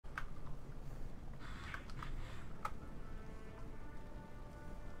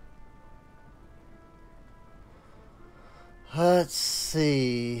Let's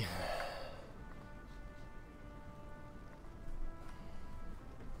see.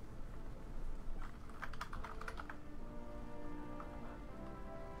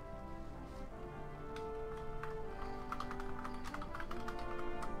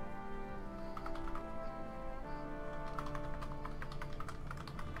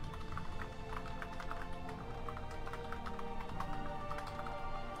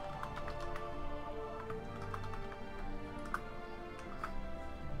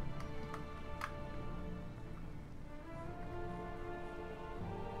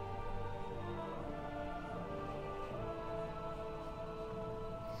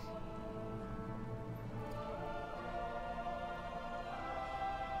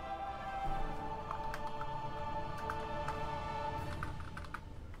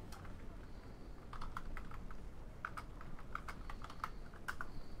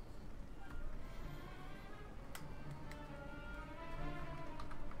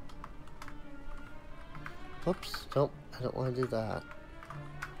 Whoops, nope, I don't want to do that.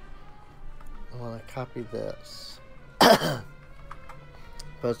 I want to copy this.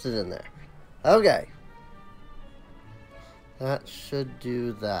 Post it in there. Okay. That should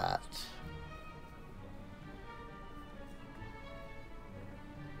do that.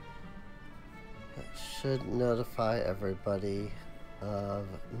 That should notify everybody of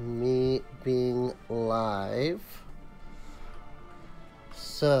me being live.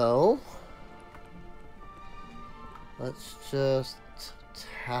 So, let's just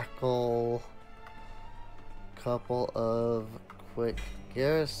tackle a couple of quick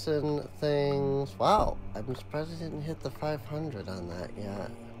garrison things. Wow, I'm surprised I didn't hit the 500 on that yet.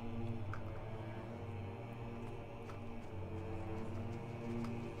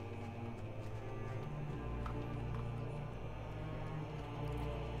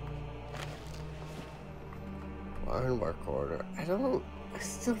 Barn work order. I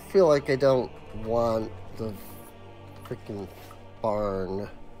still feel like I don't want the freaking barn.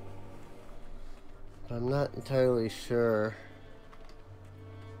 I'm not entirely sure.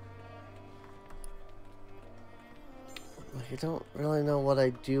 Like, I don't really know what I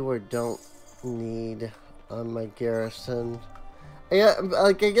do or don't need on my garrison. Yeah,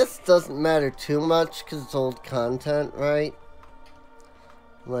 like, I guess it doesn't matter too much because it's old content, right?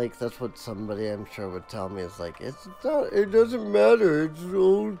 Like, that's what somebody I'm sure would tell me is like, it doesn't matter, it's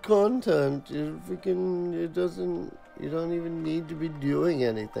old content. You don't even need to be doing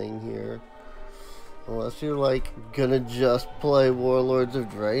anything here. Unless you're like gonna just play Warlords of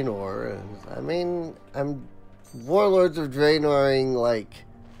Draenor. And I mean, I'm Warlords of Draenoring like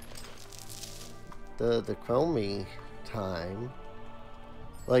the Chromie time.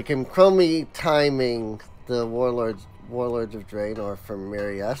 Like I'm Chromie timing the Warlords of Draenor from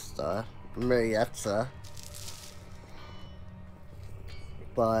Marietta.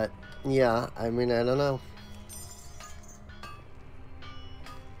 But yeah, I mean, I don't know.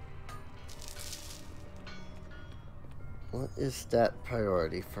 What is stat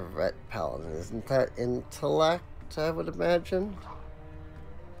priority for Ret Paladin? Isn't that intellect, I would imagine?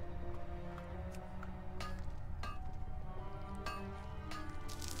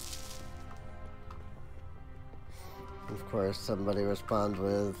 Of course, somebody responds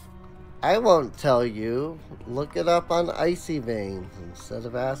with, I won't tell you. Look it up on Icy Veins instead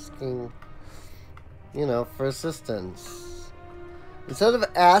of asking, you know, for assistance. Instead of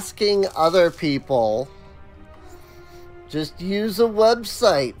asking other people, just use a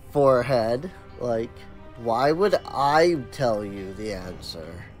website, forehead. Like, why would I tell you the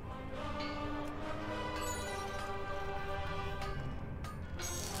answer?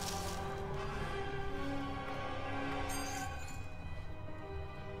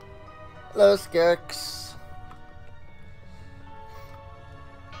 Hello, Skirks.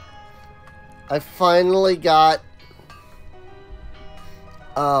 I finally got,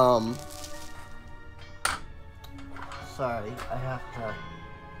 sorry, I have to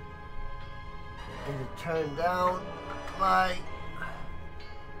turn down my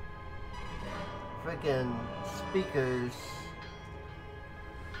freaking speakers.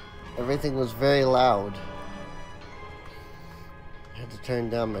 Everything was very loud. I had to turn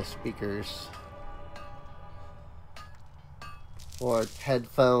down my speakers. Or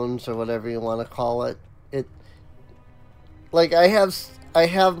headphones, or whatever you want to call it. Like, I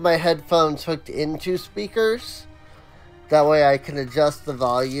have my headphones hooked into speakers. That way I can adjust the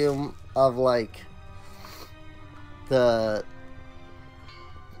volume of, like, the,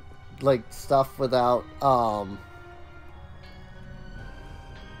 like, stuff without,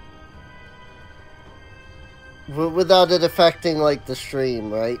 without it affecting, like, the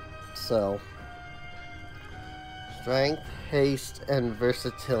stream, right? So, Strength, haste, and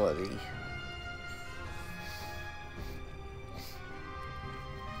versatility.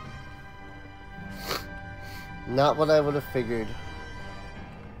 Not what I would have figured.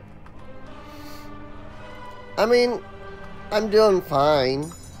 I mean, I'm doing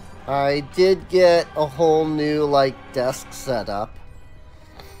fine. I did get a whole new, like, desk setup.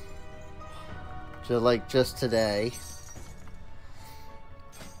 Just today.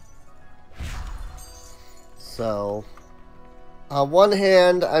 So, on one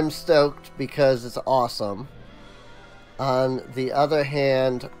hand, I'm stoked because it's awesome. On the other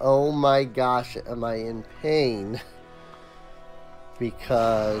hand, oh my gosh, am I in pain.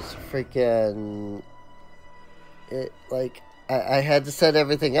 Because freaking... It, like, I had to set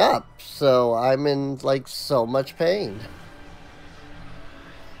everything up. So, I'm in, like, so much pain.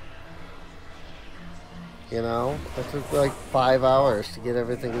 You know? It took, like, 5 hours to get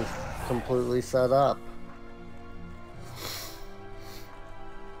everything completely set up.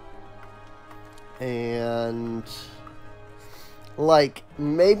 And... like,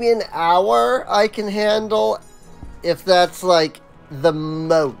 maybe an hour I can handle if that's, like, the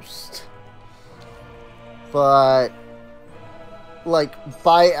most. But, like,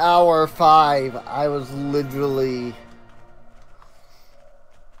 by hour 5, I was literally...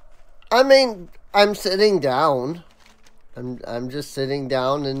 I mean, I'm sitting down. I'm just sitting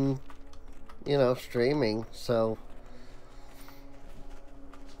down and, you know, streaming, so...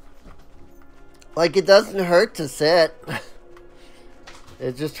 like, it doesn't hurt to sit.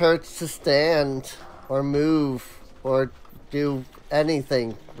 It just hurts to stand or move or do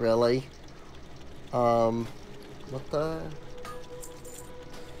anything, really. What the?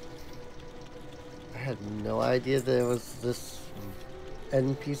 I had no idea there was this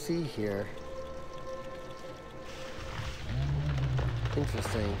NPC here.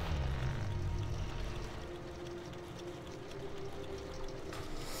 Interesting.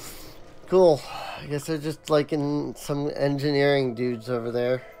 Cool. I guess they're just like in some engineering dudes over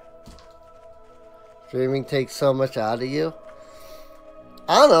there. Streaming takes so much out of you.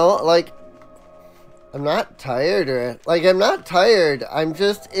 I don't know, like, I'm not tired or, like, I'm not tired. I'm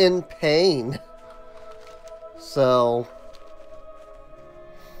just in pain. So,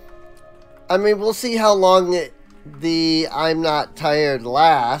 I mean, we'll see how long the I'm not tired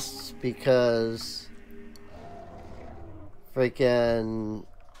lasts, because freaking...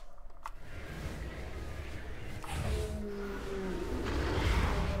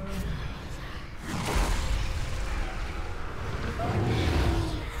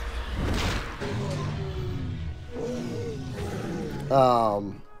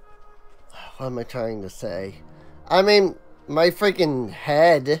 what am I trying to say? I mean, my freaking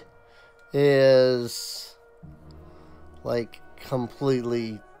head is, like,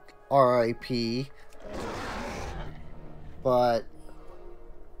 completely RIP. But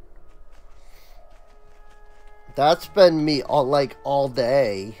that's been me all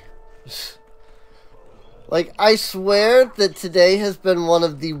day. Like, I swear that today has been one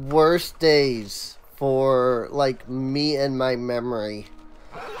of the worst days for, like, me and my memory.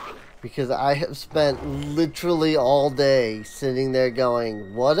 Because I have spent literally all day sitting there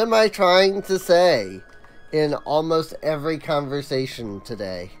going, what am I trying to say? In almost every conversation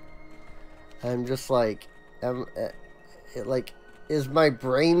today. I'm just like, is my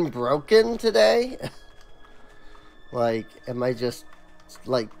brain broken today? Like, am I just,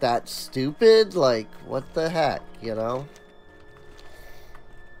 like, that stupid? Like, what the heck, you know?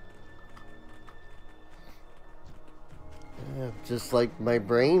 Yeah, just like my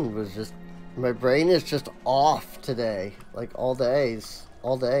brain is just off today. Like, all day.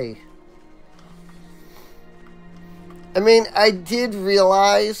 I mean, I did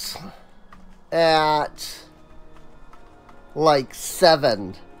realize at, like,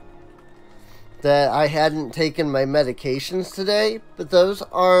 7 that I hadn't taken my medications today, but those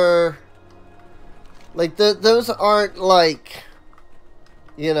are, like, those aren't, like,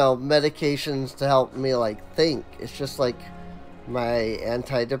 you know, medications to help me, like, think. It's just, like, my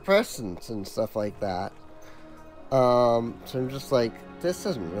antidepressants and stuff like that. So I'm just like, this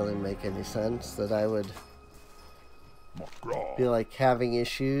doesn't really make any sense that I would be, like, having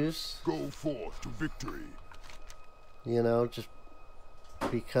issues. Go forth to victory. You know, just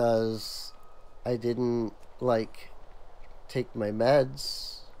because I didn't, like, take my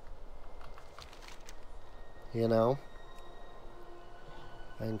meds. You know?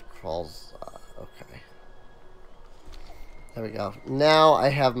 Mind crawls. Okay. There we go. Now I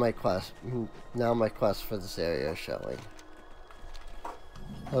have my quest. Now my quest for this area is showing.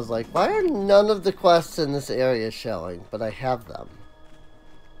 I was like, why are none of the quests in this area showing? But I have them.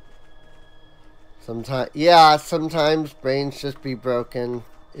 Sometimes, yeah, sometimes brains just be broken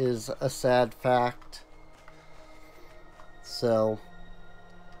is a sad fact. So,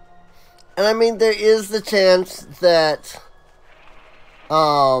 and I mean, there is the chance that,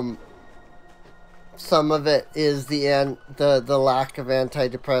 some of it is the lack of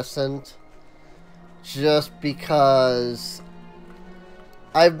antidepressant, just because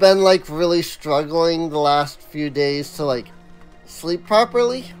I've been like really struggling the last few days to like sleep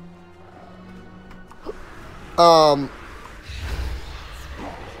properly. And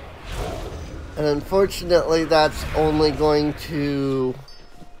unfortunately that's only going to,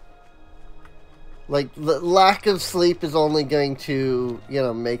 like, the lack of sleep is only going to, you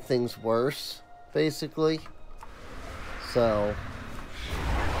know, make things worse, basically. So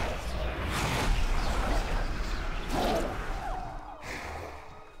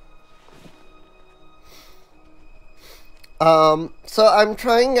so I'm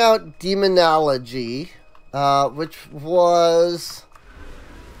trying out Demonology, which was,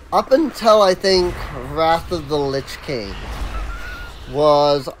 up until I think Wrath of the Lich King,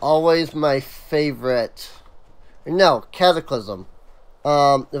 was always my favorite. No, Cataclysm.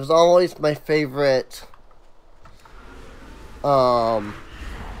 It was always my favorite,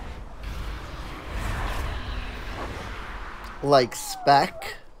 like,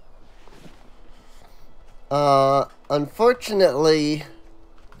 spec. Unfortunately,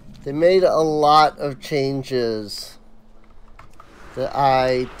 they made a lot of changes that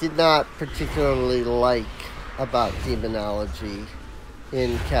I did not particularly like about Demonology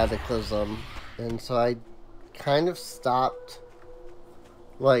in Cataclysm, and so I kind of stopped,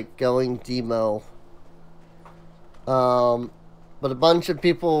 like, going demo. But a bunch of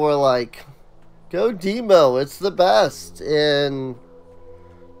people were like, go demo, it's the best in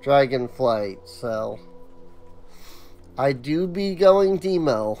Dragonflight, so I do be going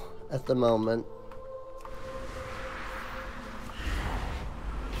demo at the moment.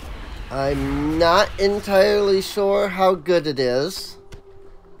 I'm not entirely sure how good it is.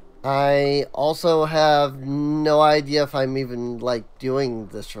 I also have no idea if I'm even, like, doing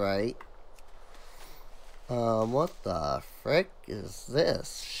this right. What the frick is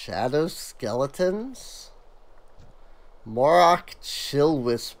this? Shadow Skeletons? Morok Chill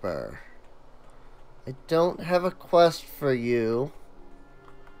Whisper. I don't have a quest for you,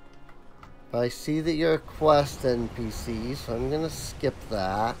 but I see that you're a quest NPC, so I'm gonna skip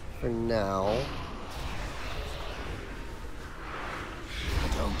that for now. I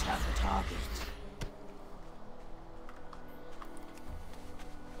don't have a target.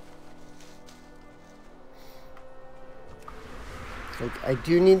 Like, I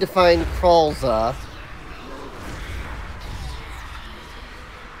do need to find Kralza.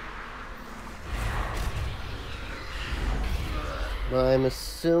 But I'm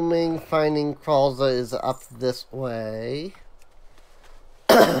assuming finding Kralza is up this way.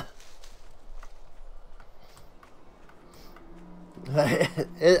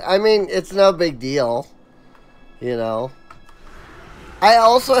 I mean, it's no big deal, you know. I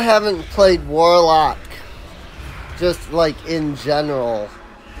also haven't played Warlock, just like in general,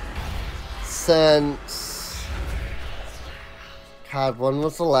 since, God, when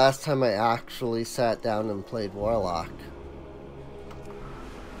was the last time I actually sat down and played Warlock?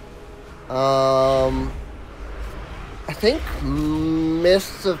 I think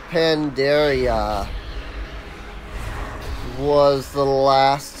Mists of Pandaria was the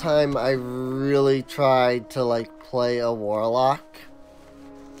last time I really tried to, like, play a Warlock.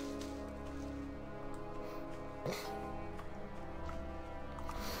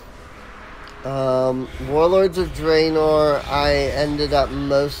 Warlords of Draenor, I ended up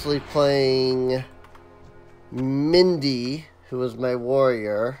mostly playing Mindy, who was my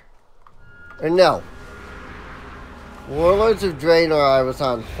warrior. Or no. Warlords of Draenor, I was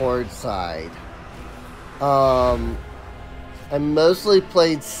on Horde side. I mostly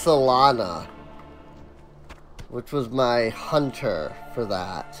played Solana, which was my hunter for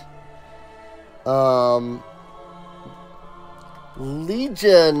that.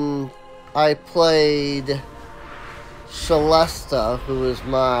 Legion, I played Shalesta, who was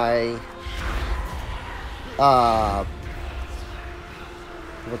my,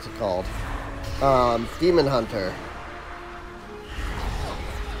 what's it called? Demon Hunter.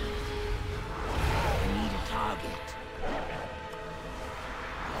 I need a target.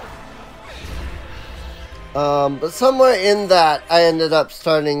 But somewhere in that, I ended up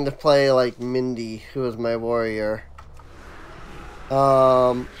starting to play, like, Mindy, who was my warrior.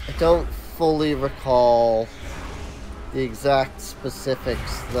 I don't fully recall the exact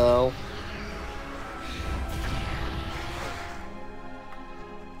specifics, though.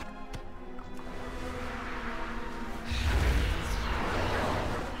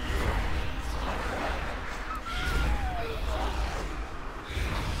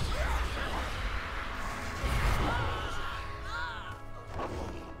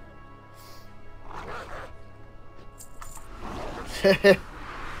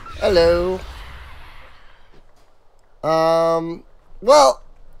 Hello. Well,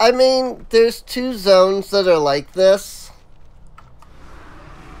 I mean, there's 2 zones that are like this.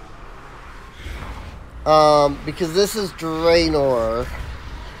 Because this is Draenor.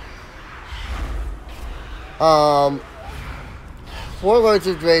 Warlords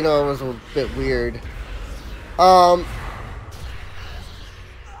of Draenor was a bit weird.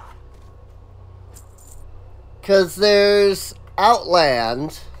 Because there's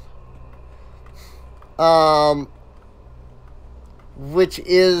Outland, which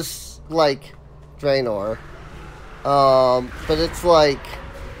is like Draenor, but it's like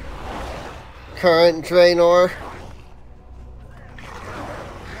current Draenor.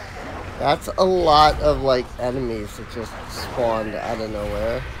 That's a lot of like enemies that just spawned out of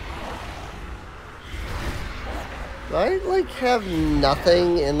nowhere. Do I like have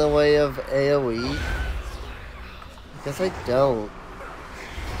nothing in the way of AoE? I guess I don't.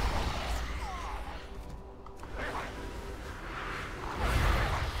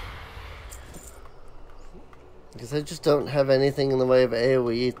 Because I just don't have anything in the way of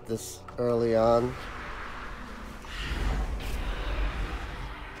AoE this early on.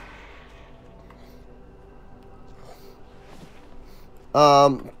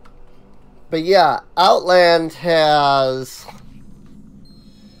 But yeah, Outland has...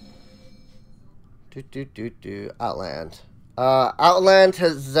 Outland. Outland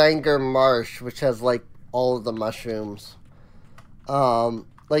has Zanger Marsh, which has, like, all of the mushrooms.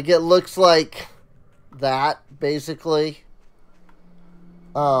 Like, it looks like that, basically.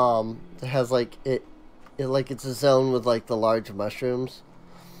 It has, like, it's a zone with, like, the large mushrooms.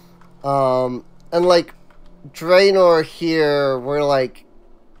 And, like, Draenor here, we're, like,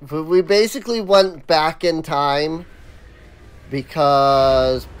 we basically went back in time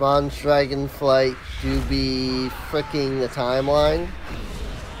because Bronze Dragonflight do be fricking the timeline.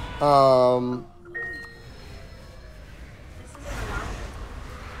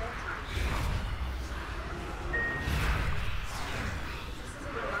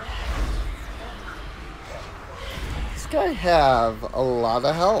 This guy have a lot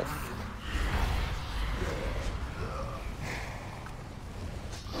of health.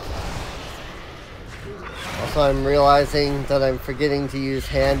 Also, I'm realizing that I'm forgetting to use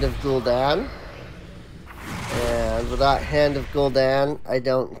Hand of Gul'dan. And without Hand of Gul'dan, I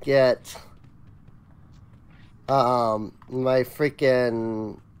don't get my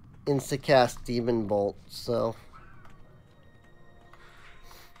freaking instacast Demon Bolt, so...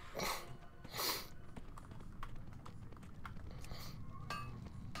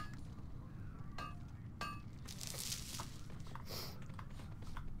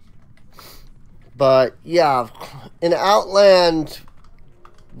 But, yeah, in Outland,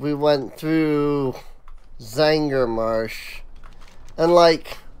 we went through Zanger Marsh. And,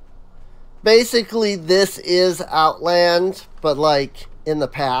 like, basically this is Outland, but, like, in the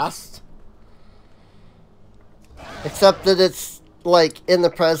past. Except that it's, like, in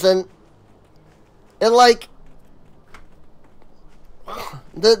the present. And, like,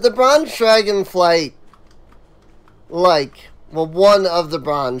 the Bronze Dragonflight, like, well, one of the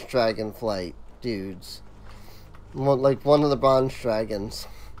Bronze Dragonflight dudes, like one of the bronze dragons,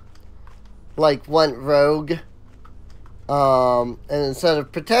 like went rogue, and instead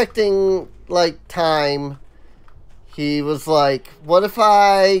of protecting like time, he was like, what if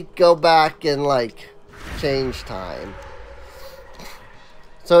I go back and like change time?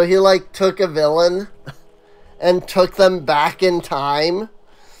 So he like took a villain and took them back in time,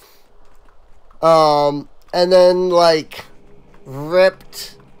 and then like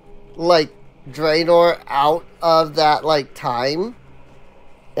ripped like Draenor out of that like time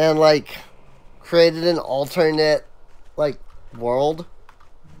and like created an alternate like world,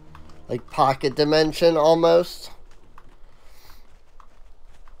 like pocket dimension almost,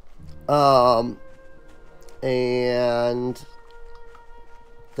 and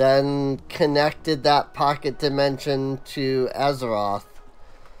then connected that pocket dimension to Azeroth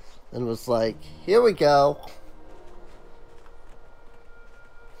and was like, here we go.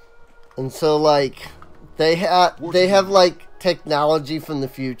 And so, like, they have like technology from the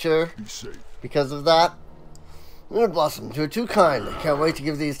future because of that. Lord Blossom, you're too kind. I can't wait to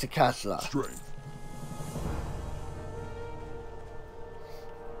give these to Kasla.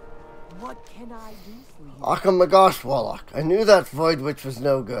 What can I do for you? Ach, my gosh, Warlock. I knew that Void Witch was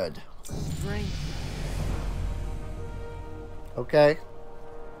no good. Strength. Okay.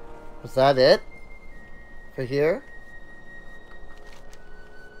 Was that it? For here?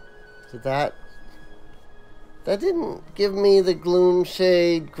 Did that didn't give me the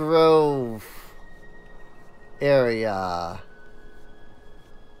Gloomshade Grove area.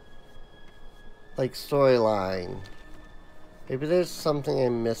 like storyline. Maybe there's something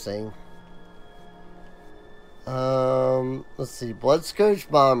I'm missing. Let's see. Blood Scourge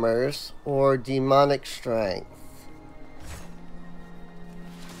Bombers or Demonic Strength.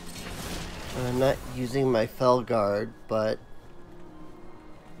 I'm not using my Fel Guard, but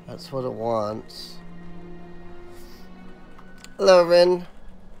that's what it wants. Hello, Rin.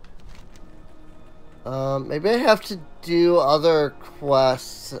 Maybe I have to do other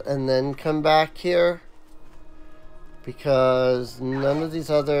quests and then come back here. Because none of these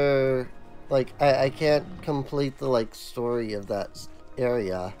other... Like, I can't complete the, like, story of that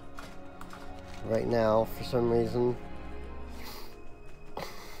area right now for some reason.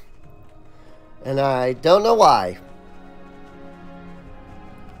 And I don't know why.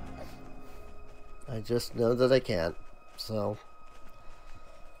 I just know that I can't. So...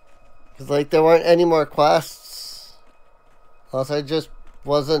 Because, like, there weren't any more quests. Unless I just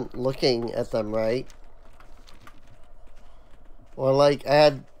wasn't looking at them right. Or, like,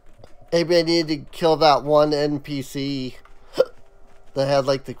 maybe I needed to kill that one NPC that had,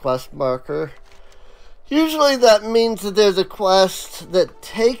 like, the quest marker. Usually that means that there's a quest that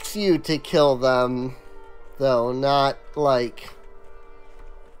takes you to kill them. Though, not, like...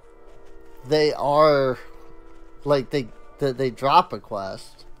 They are... Like, they drop a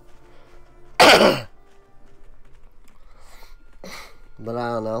quest. But I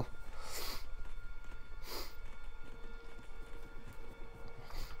don't know.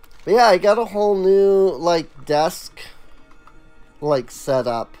 But yeah, I got a whole new, like, desk, like, set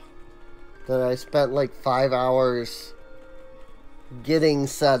up that I spent, like, 5 hours getting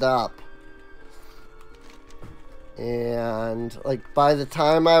set up. And, like, by the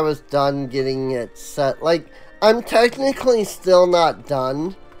time I was done getting it set, like, I'm technically still not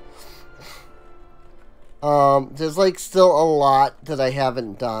done. There's, like, still a lot that I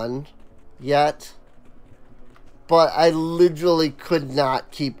haven't done yet. But I literally could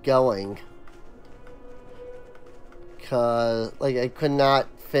not keep going. Because, like, I could not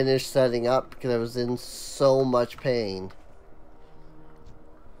finish setting up because I was in so much pain.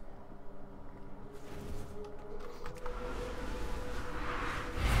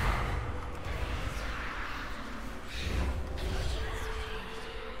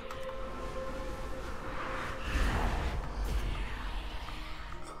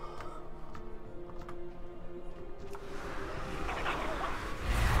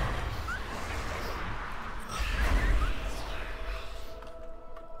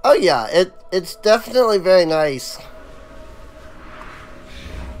 Oh yeah, it's definitely very nice.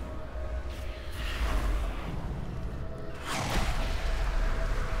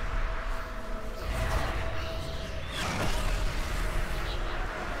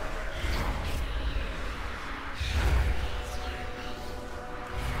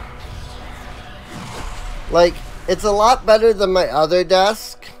 Like, it's a lot better than my other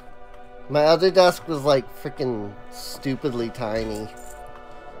desk. My other desk was like freaking stupidly tiny.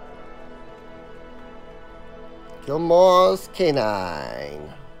 Gilmore's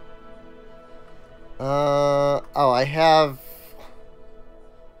Canine. Oh, I have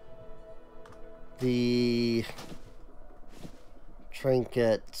the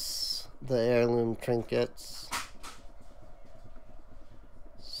trinkets, the heirloom trinkets.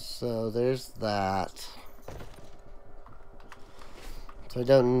 So there's that. So I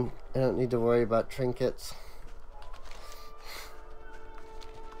don't need to worry about trinkets.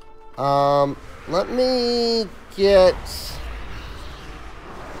 Let me get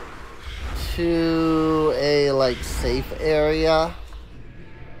to a, like, safe area.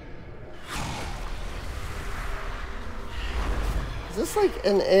 Is this, like,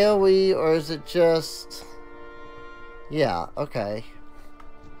 an AoE, or is it just... Yeah, okay.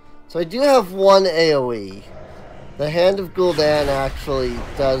 So I do have one AoE. The Hand of Gul'dan actually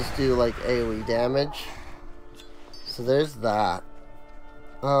does do, like, AoE damage. So there's that.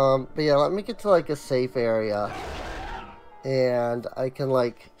 But yeah, let me get to, like, a safe area. And I can,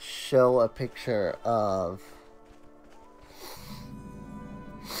 like, show a picture of,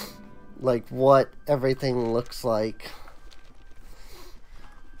 like, what everything looks like.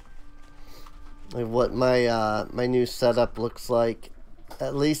 Like, what my, my new setup looks like.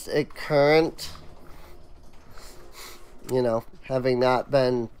 At least at current. You know, having not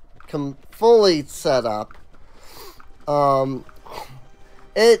been fully set up.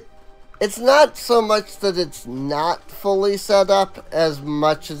 It's not so much that it's not fully set up as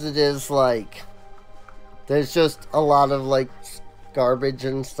much as it is, like, there's just a lot of, like, garbage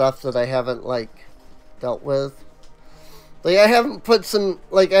and stuff that I haven't, like, dealt with. Like, I haven't put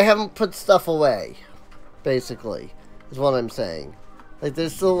stuff away, basically, is what I'm saying. Like,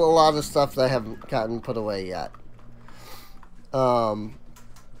 there's still a lot of stuff that I haven't gotten put away yet.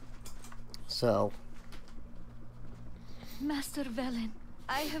 So. Master Velen,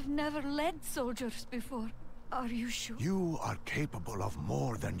 I have never led soldiers before. Are you sure? You are capable of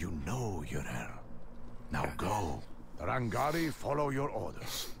more than you know, Uriel. Now go. The Rangari follow your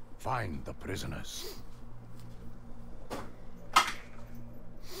orders. Find the prisoners.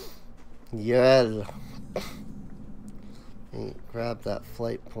 Uriel. Grab that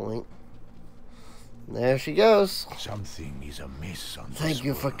flight point. There she goes. Something is amiss on this Thank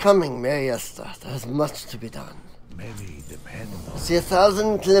you for world. coming, Mariesta. There's much to be done. Many depend on See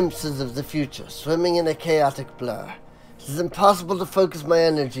 1,000 glimpses of the future, swimming in a chaotic blur. It is impossible to focus my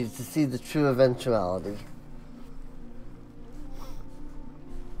energies to see the true eventuality.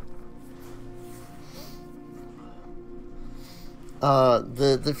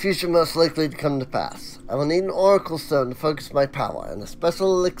 The future most likely to come to pass. I will need an oracle stone to focus my power, and a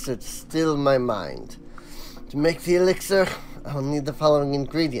special elixir to still my mind. To make the elixir, I will need the following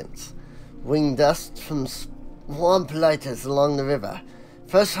ingredients. Wing dust from swamp lighters along the river,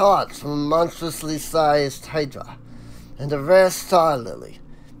 fresh hearts from a monstrously sized hydra, and a rare star lily.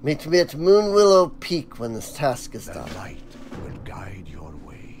 Meet me at Moon Willow Peak when this task is the done. light will guide your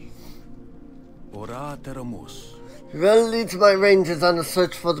way. Ora Teramus. Uriel leads my rangers on a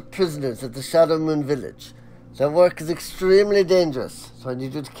search for the prisoners at the Shadow Moon Village. Their work is extremely dangerous, so I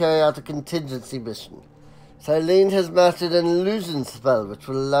need you to carry out a contingency mission. Silene has mastered an illusion spell which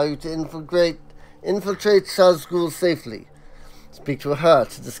will allow you to infiltrate Shazgul safely. Speak to her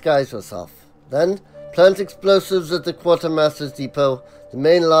to disguise yourself. Then, plant explosives at the Quartermaster's Depot, the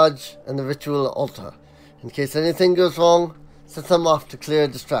main lodge, and the ritual altar. In case anything goes wrong, set them off to clear a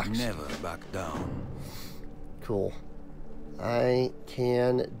distraction. Never back down. Cool. I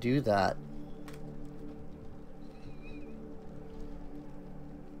can do that.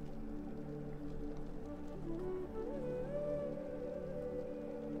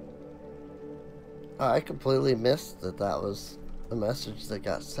 I completely missed that was a message that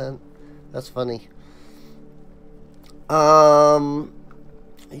got sent. That's funny.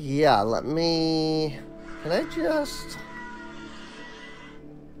 Yeah, let me... Can I just...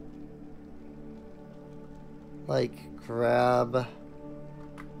 like, grab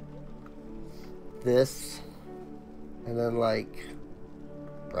this and then, like,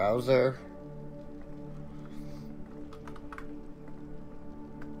 browser.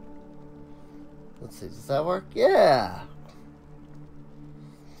 Let's see, does that work? Yeah!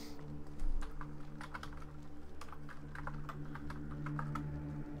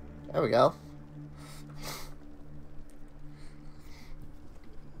 There we go.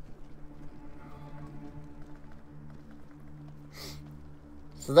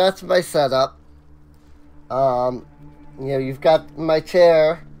 So that's my setup. You know, you've got my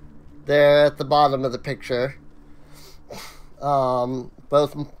chair there at the bottom of the picture.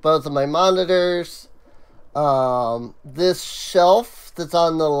 Both of my monitors. This shelf that's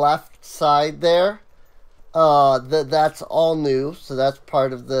on the left side there. That's all new, so that's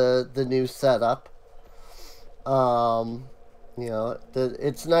part of the new setup. You know,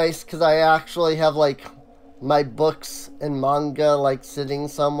 it's nice because I actually have like my books and manga like sitting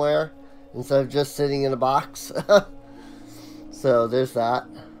somewhere instead of just sitting in a box. So there's that.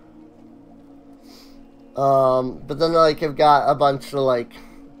 But then like I've got a bunch of like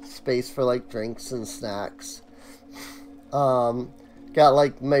space for like drinks and snacks. Got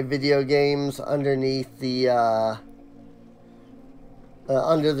like my video games underneath the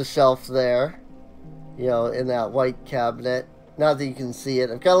under the shelf there, you know, in that white cabinet. Not that you can see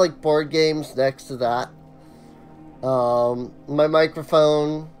it. I've got like board games next to that. My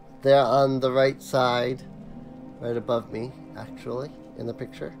microphone there on the right side, right above me, actually, in the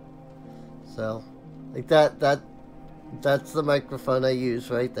picture. So, like that's the microphone I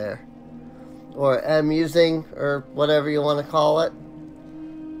use right there, or am using, or whatever you want to call it.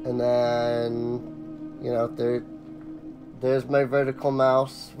 And then, you know, there's my vertical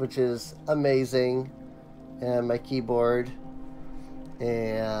mouse, which is amazing, and my keyboard,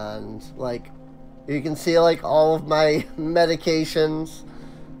 and like you can see like all of my medications,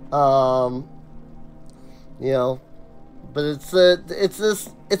 you know, but it's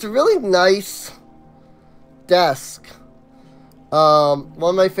a really nice desk. One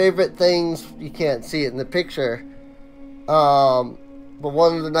of my favorite things, you can't see it in the picture, but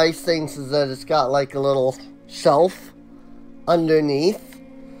one of the nice things is that it's got like a little shelf underneath,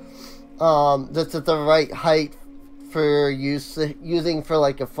 that's at the right height for using for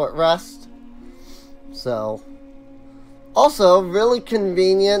like a footrest. So, also really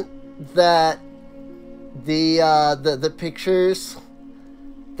convenient that the pictures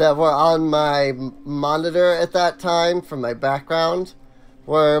that were on my monitor at that time for my background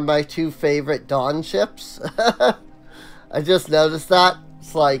were my 2 favorite Dawn ships. I just noticed that.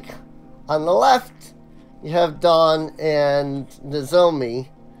 It's like, on the left, you have Dawn and Nozomi,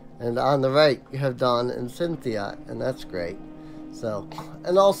 and on the right, you have Dawn and Cynthia, and that's great. So,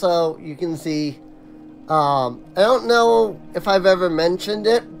 and also, you can see, I don't know if I've ever mentioned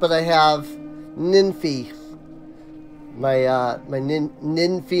it, but I have Ninfi. My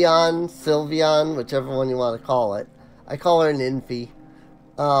Ninfion, Sylveon, whichever one you want to call it. I call her Ninfi.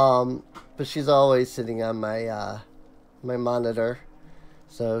 But she's always sitting on my, my monitor.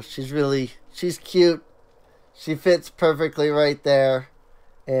 So she's cute. She fits perfectly right there.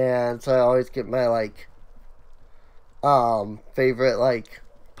 And so I always get my, like, favorite, like,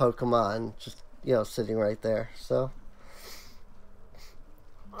 Pokemon just, you know, sitting right there. So.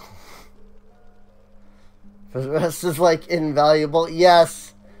 The rest is, like, invaluable.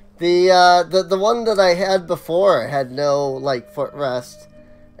 Yes. The one that I had before had no, like, footrest.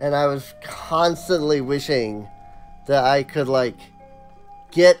 And I was constantly wishing that I could, like,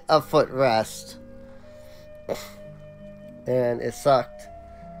 get a footrest. And it sucked.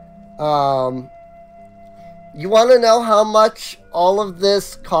 You want to know how much all of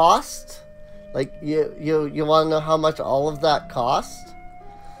this cost? Like, you want to know how much all of that cost?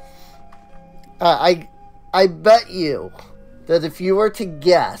 I bet you that if you were to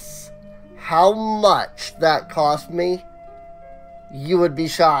guess how much that cost me, you would be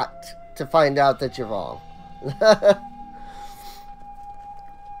shocked to find out that you're wrong.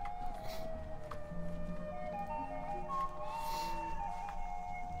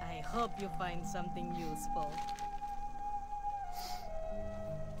 I hope you find something useful.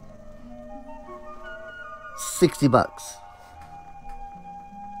 $60.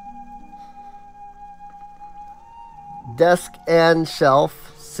 Desk and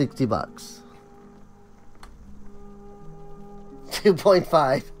shelf, $60.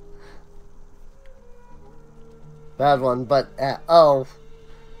 2.5. Bad one, but oh,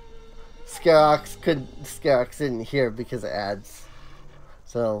 Scarox didn't hear because of ads.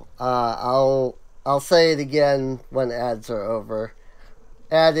 So I'll say it again when ads are over.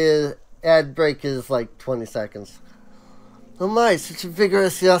 Ad break is like 20 seconds. Oh my, such a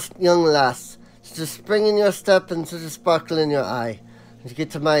vigorous young lass. Such a spring in your step and such a sparkle in your eye. When you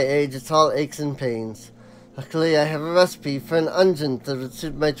get to my age, it's all aches and pains. Luckily, I have a recipe for an unguent that would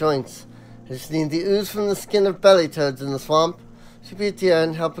suit my joints. I just need the ooze from the skin of belly toads in the swamp. Should be here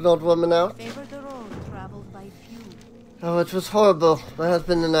and help an old woman out. Favor the road traveled by few. Oh, it was horrible. My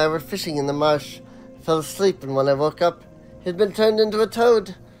husband and I were fishing in the marsh. I fell asleep, and when I woke up, he had been turned into a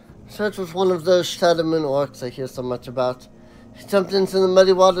toad. I'm sure it was one of those shadow moon orcs I hear so much about. He jumped into the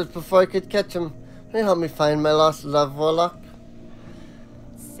muddy waters before I could catch him. May you help me find my lost love, Warlock?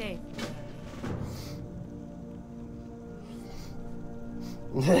 Safe.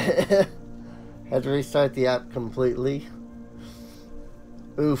 Had to restart the app completely.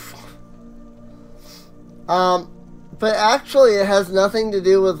 Oof. But actually it has nothing to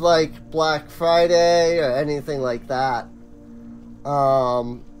do with, like, Black Friday or anything like that.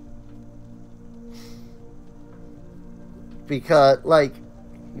 Because, like,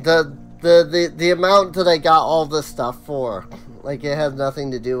 the amount that I got all this stuff for, like, it has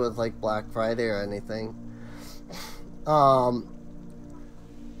nothing to do with, like, Black Friday or anything.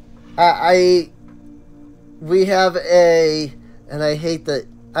 We have and I hate that,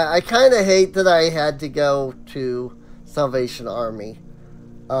 I kind of hate that I had to go to Salvation Army,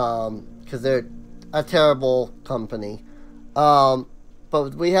 because they're a terrible company,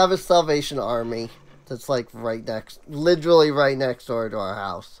 but we have a Salvation Army that's, like, literally right next door to our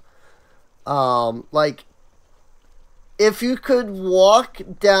house. Like, if you could walk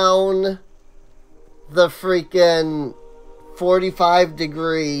down the freaking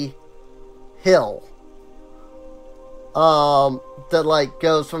 45-degree hill, that, like,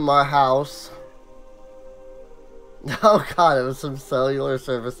 goes from our house. Oh god, it was some cellular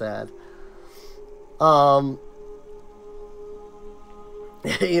service ad.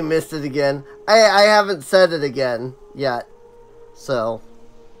 You missed it again. I haven't said it again yet, so.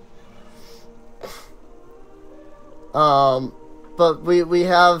 But we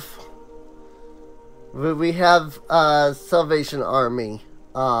have Salvation Army.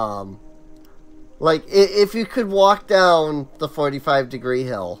 Like, if you could walk down the 45-degree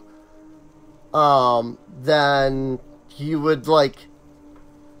hill, then you would, like,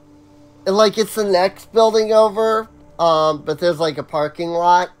 it's the next building over, but there's, like, a parking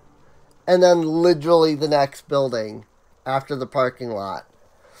lot, and then literally the next building after the parking lot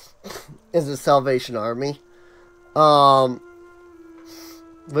is the Salvation Army.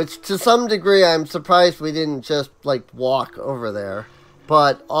 Which, to some degree, I'm surprised we didn't just, like, walk over there.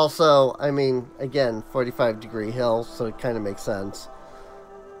 But also, I mean, again, 45-degree hill, so it kind of makes sense.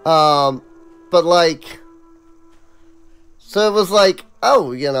 But, like... So it was like,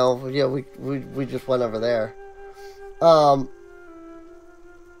 oh, you know, yeah, we just went over there. But...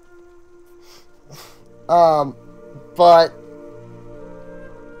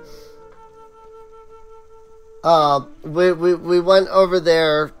 we went over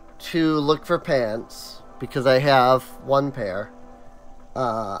there to look for pants, because I have one pair.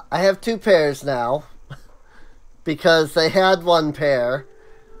 I have two pairs now, because they had one pair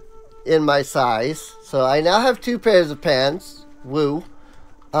in my size, so I now have two pairs of pants. Woo.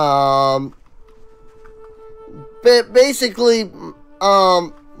 Basically,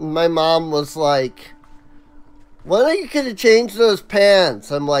 my mom was like, when are you gonna change those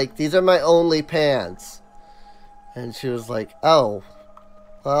pants? I'm like, these are my only pants. And she was like, oh,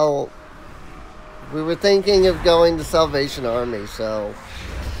 well, we were thinking of going to Salvation Army, so,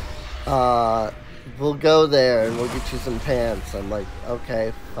 we'll go there and we'll get you some pants. I'm like,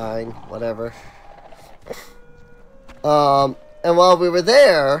 okay, fine, whatever. And while we were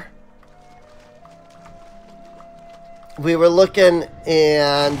there, we were looking,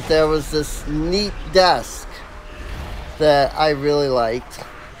 and there was this neat desk that I really liked.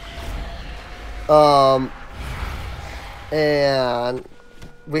 And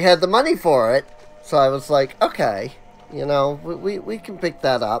we had the money for it, so I was like, okay, you know, we can pick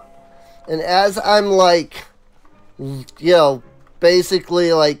that up. And as I'm like, you know,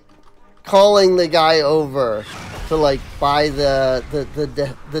 basically like calling the guy over to like buy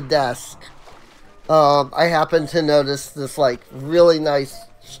the desk, I happened to notice this like really nice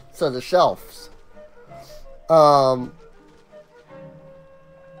set of shelves. And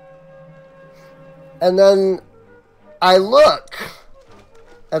then I look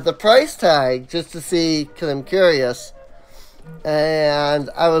at the price tag just to see, because I'm curious,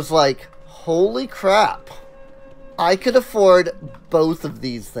 and I was like, holy crap, I could afford both of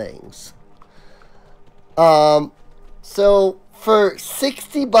these things. So for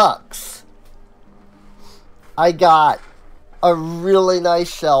 $60, I got a really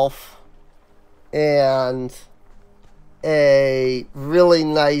nice shelf and a really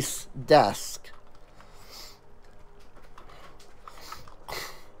nice desk.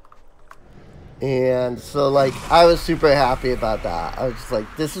 And so, like, I was super happy about that. I was just like,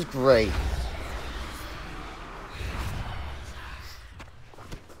 this is great.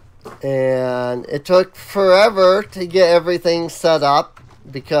 And it took forever to get everything set up,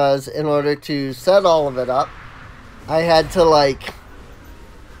 because in order to set all of it up, I had to, like,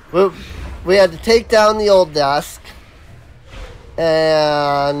 we had to take down the old desk,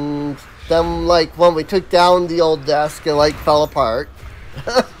 and then, like, when we took down the old desk, it, like, fell apart.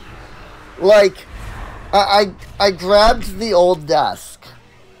 Like, I grabbed the old desk,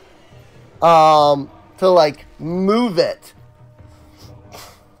 to, like, move it,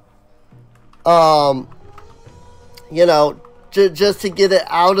 you know, just to get it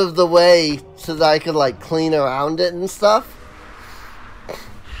out of the way so that I could, like, clean around it and stuff.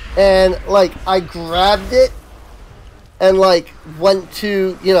 And, like, I grabbed it and, like, went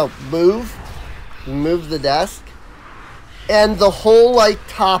to, you know, move the desk. And the whole, like,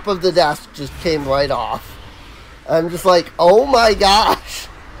 top of the desk just came right off. I'm just like, oh my gosh.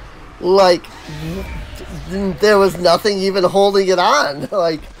 Like, there was nothing even holding it on.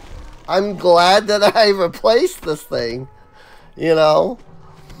 Like, I'm glad that I replaced this thing. You know?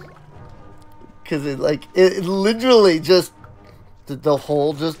 Because it, like, it literally just, the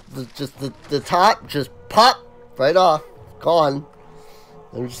whole, the top just popped right off. Gone.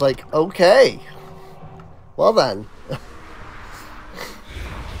 I'm just like, okay. Well then.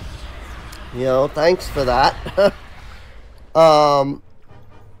 You know, thanks for that.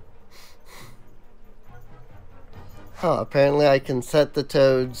 Apparently I can set the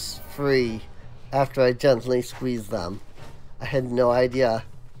toads free after I gently squeeze them. I had no idea.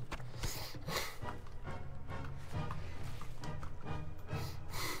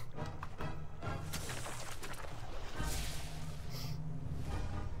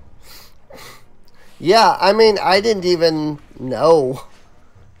 Yeah, I mean, I didn't even know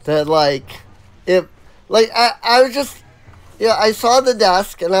that, like, if, like, I was just, yeah, I saw the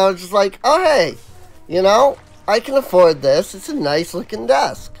desk, and I was just like, oh, hey, you know, I can afford this. It's a nice looking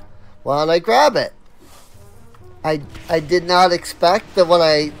desk. Why don't I grab it? I did not expect that when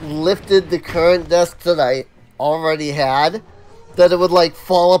I lifted the current desk that I already had, that it would, like,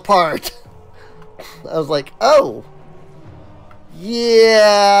 fall apart. I was like, oh,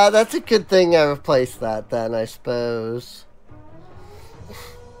 yeah, that's a good thing I replaced that then, I suppose.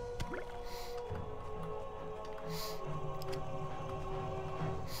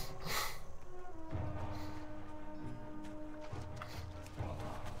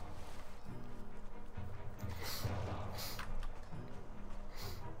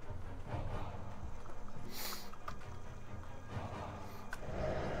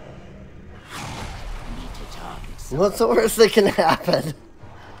 What's the worst that can happen?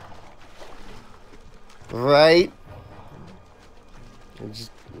 Right?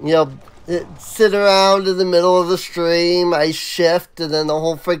 Just, you know, sit around in the middle of the stream, I shift, and then the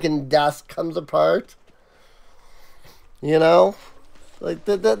whole freaking desk comes apart. You know? Like,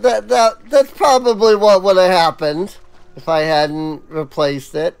 that's probably what would have happened if I hadn't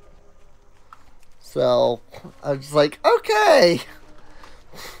replaced it. So, I was like, okay.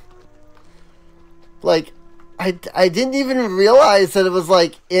 Like, I didn't even realize that it was,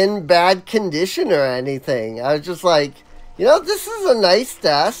 like, in bad condition or anything. I was just like, you know, this is a nice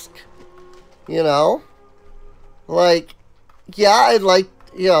desk. You know? Like, yeah, I'd like,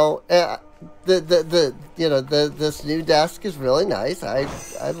 you know, this new desk is really nice.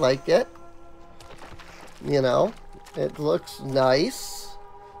 I like it. You know, it looks nice.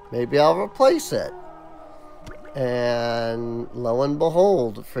 Maybe I'll replace it. And lo and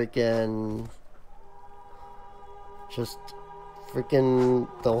behold, freaking, just freaking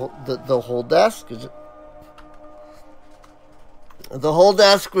the whole desk is. The whole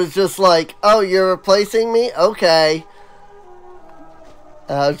desk was just like, oh, you're replacing me? Okay.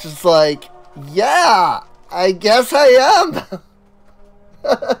 I was just like, yeah, I guess I am.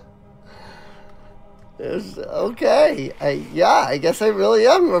 It was, okay. I guess I really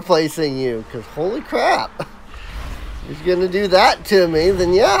am replacing you. Because holy crap. If you're going to do that to me,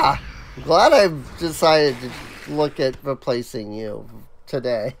 then yeah. I'm glad I've decided to look at replacing you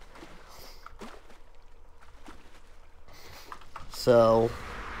today. So,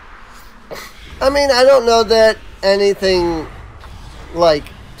 I mean, I don't know that anything, like,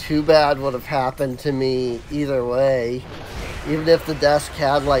 too bad would have happened to me either way. Even if the desk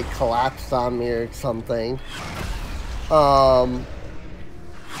had, like, collapsed on me or something.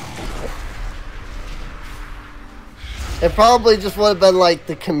 It probably just would have been, like,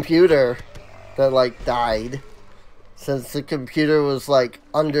 the computer that, like, died. Since the computer was, like,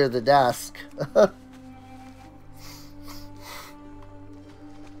 under the desk.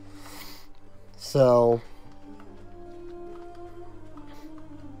 So,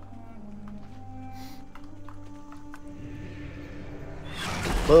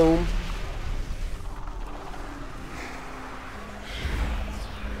 boom.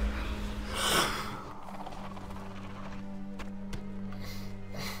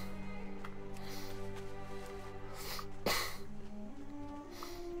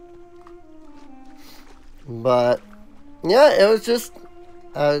 But, yeah, it was just,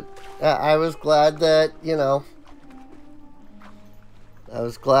 I was glad that, you know, I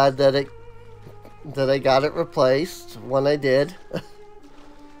was glad that I got it replaced when I did.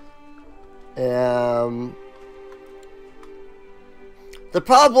 The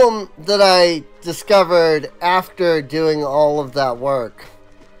problem that I discovered after doing all of that work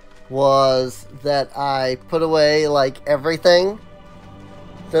was that I put away, like, everything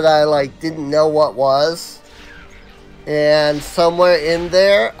that I, like, didn't know what was. And somewhere in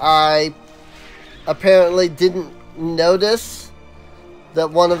there, I apparently didn't notice that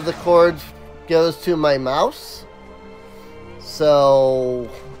one of the cords goes to my mouse. So,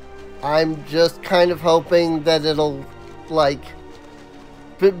 I'm just kind of hoping that it'll, like,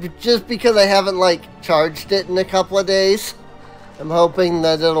 just because I haven't, like, charged it in a couple of days, I'm hoping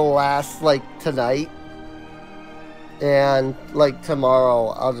that it'll last, like, tonight. And, like,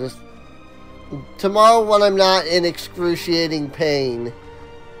 tomorrow, tomorrow when I'm not in excruciating pain,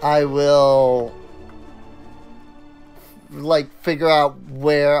 I will, like, figure out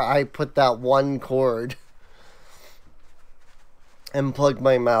where I put that one cord and plug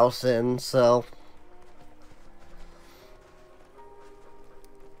my mouse in, so.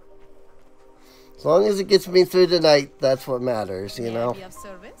 As long as it gets me through tonight, that's what matters, you know.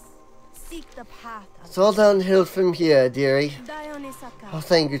 Seek the path. It's all downhill from here, dearie. Oh,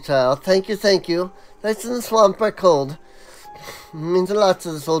 thank you, child. Thank you. Nights in the swamp are cold. It means a lot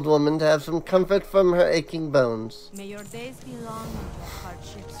to this old woman to have some comfort from her aching bones. May your days be long and your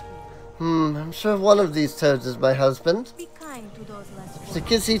hardships free. I'm sure one of these toads is my husband. Be kind to those less So fortunate.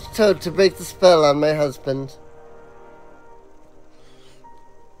 kiss each toad to break the spell on my husband.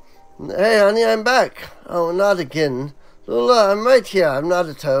 Hey, honey, I'm back. Oh, not again. Lula, I'm right here. I'm not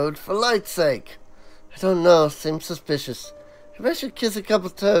a toad. For light's sake. I don't know. Seems suspicious. Maybe I should kiss a couple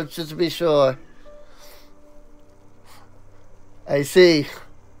toads just to be sure. I see.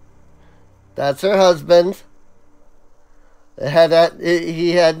 That's her husband.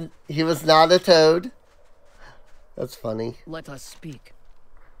 He was not a toad. That's funny. Let us speak.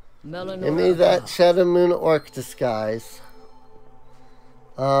 Give me that Shadow Moon Orc disguise.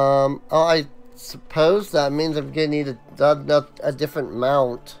 Oh, I suppose that means I'm gonna need a different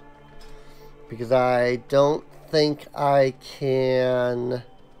mount. Because I don't think I can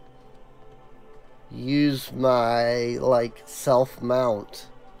use my, like, self-mount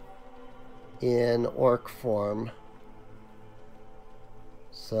in orc form.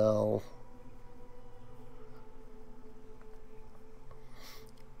 So...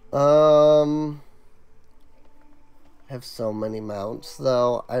 I have so many mounts,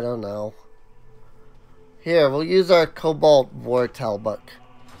 though. I don't know. Here, we'll use our Cobalt War Talbuk.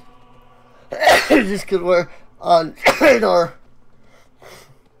 Just because we're on Draenor.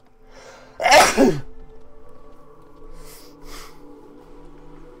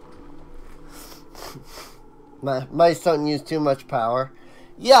 My mice don't use too much power.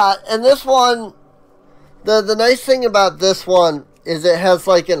 Yeah, and this one, the nice thing about this one is it has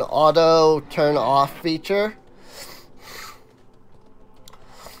like an auto turn off feature.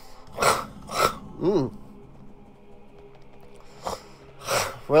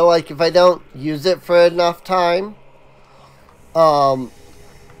 Where like if I don't use it for enough time, it'll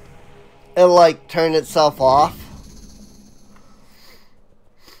like turn itself off.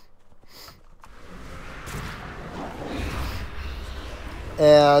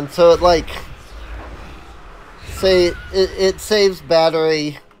 And so it like say it saves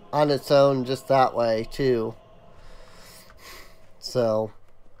battery on its own just that way too. So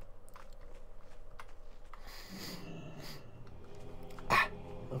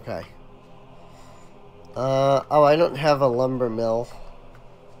okay. Oh, I don't have a lumber mill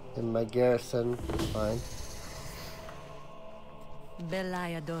in my garrison. Fine.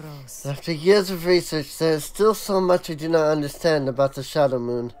 Belayadoros. After years of research, there is still so much I do not understand about the Shadow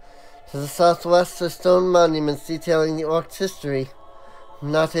Moon. To the southwest are stone monuments detailing the Orc's history.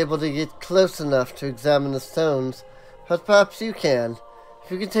 I'm not able to get close enough to examine the stones, but perhaps you can.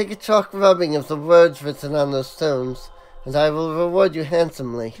 If you can take a chalk rubbing of the words written on those stones, and I will reward you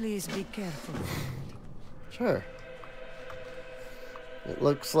handsomely. Please be careful. Sure. It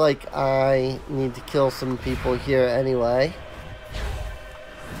looks like I need to kill some people here anyway.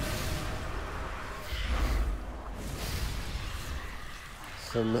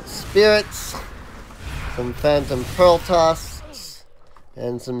 Some spirits, some phantom pearl tusks,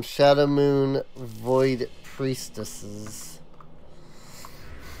 and some Shadow Moon void priestesses.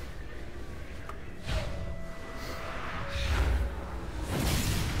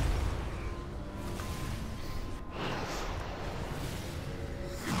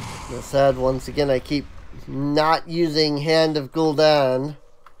 The sad, once again, I keep not using Hand of Gul'dan,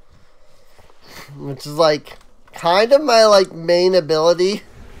 which is like kind of my like main ability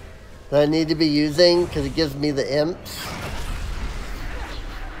that I need to be using because it gives me the imps,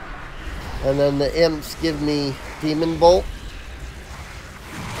 and then the imps give me Demon Bolt,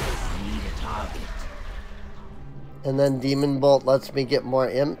 and then Demon Bolt lets me get more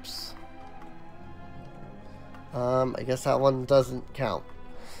imps. I guess that one doesn't count.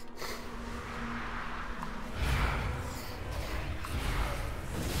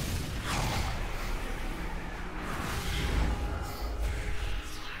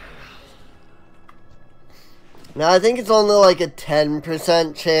 Now, I think it's only like a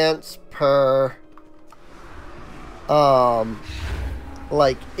 10% chance per,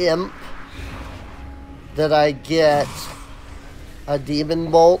 like, imp that I get a Demon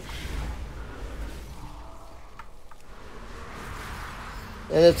Bolt.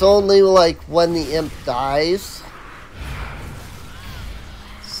 And it's only, like, when the imp dies.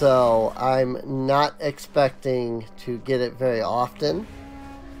 So, I'm not expecting to get it very often.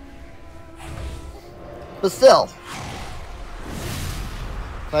 But still,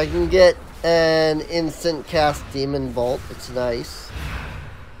 if I can get an instant cast Demon Bolt, it's nice.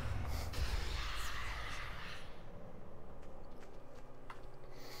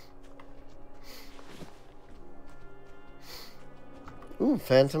 Ooh,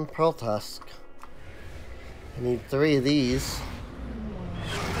 Phantom Pearl Tusk. I need 3 of these.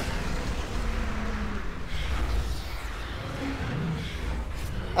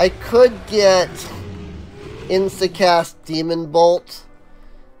 I could get insta-cast Demon Bolt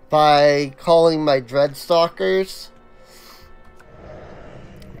by calling my Dreadstalkers,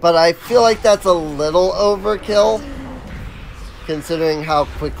 but I feel like that's a little overkill considering how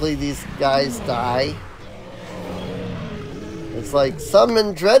quickly these guys die. It's like,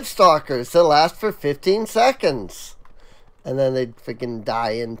 summon Dreadstalkers that last for 15 seconds and then they freaking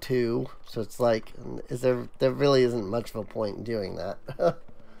die in 2, so it's like, there really isn't much of a point in doing that.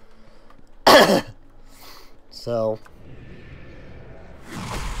 So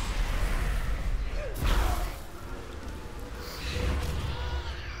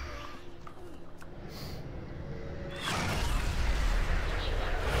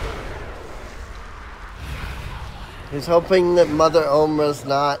He's hoping that Mother Omra's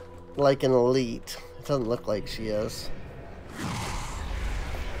not like an elite. It doesn't look like she is.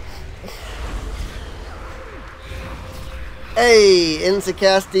 Hey,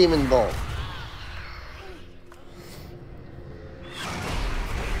 Insecast Demon Bolt.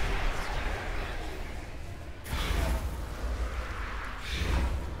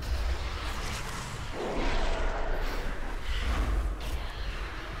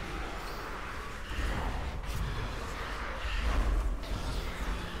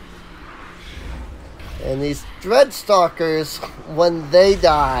 And these Dreadstalkers, when they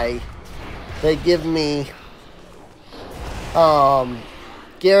die, they give me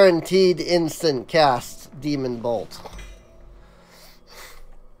guaranteed instant cast Demon Bolt.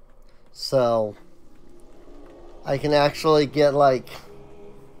 So I can actually get like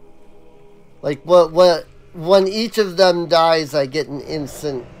what when each of them dies, I get an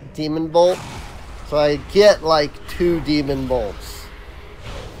instant Demon Bolt. So I get like 2 Demon Bolts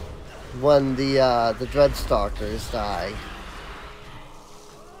when the Dreadstalkers die.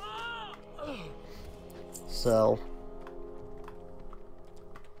 So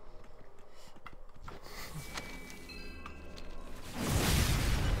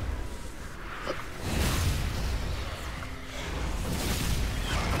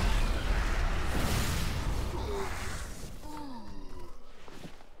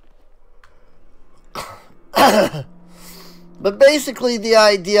but basically the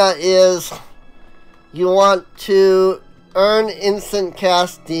idea is you want to earn instant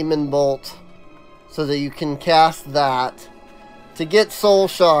cast Demon Bolt so that you can cast that to get soul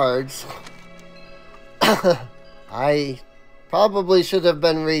shards. I probably should have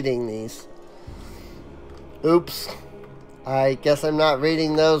been reading these. Oops. I guess I'm not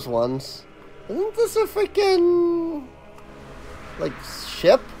reading those ones. Isn't this a freaking like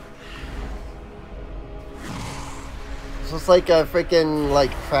ship? So it's like a freaking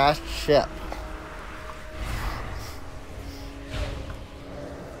like crashed ship.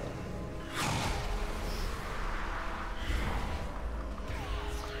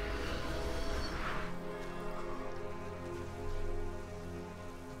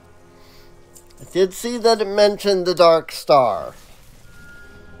 I did see that it mentioned the Dark Star.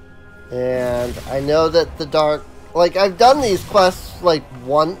 And I know that the Dark... Like, I've done these quests, like,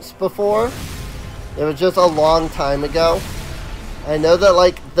 once before. It was just a long time ago. I know that,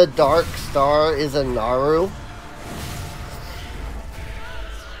 like, the Dark Star is a Naru.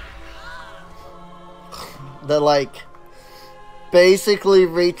 That, like, basically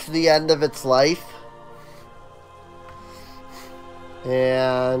reached the end of its life.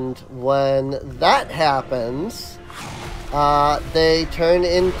 And when that happens, they turn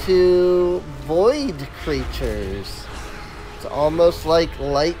into void creatures. It's almost like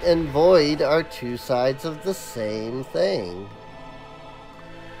light and void are 2 sides of the same thing.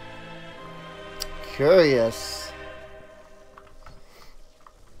 Curious.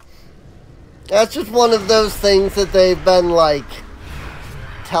 That's just one of those things that they've been, like,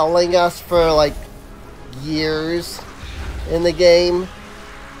 telling us for, like, years in the game.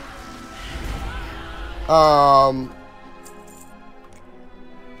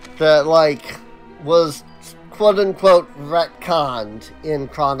 That, like, was quote-unquote retconned in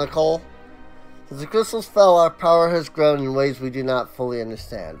Chronicle. As the crystals fell, our power has grown in ways we do not fully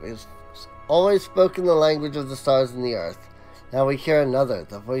understand. We've always spoken the language of the stars and the earth. Now we hear another,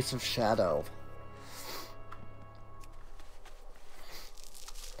 the voice of Shadow.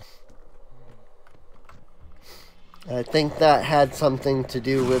 I think that had something to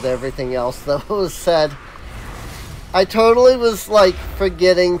do with everything else that was said. I totally was, like,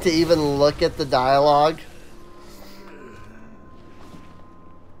 forgetting to even look at the dialogue.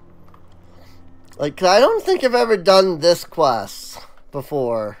 Like, I don't think I've ever done this quest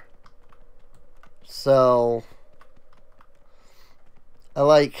before. So, I,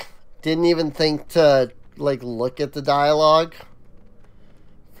 like, didn't even think to, like, look at the dialogue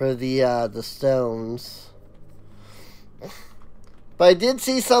for the stones. But I did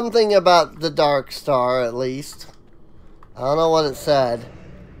see something about the Dark Star, at least. I don't know what it said.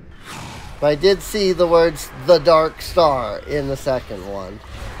 But I did see the words, the Dark Star, in the second one.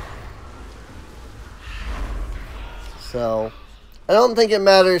 So, I don't think it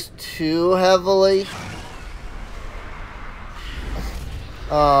matters too heavily.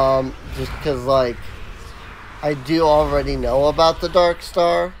 Just because, like, I do already know about the Dark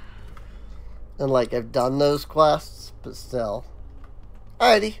Star. And, like, I've done those quests, but still.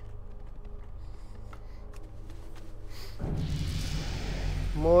 Alrighty.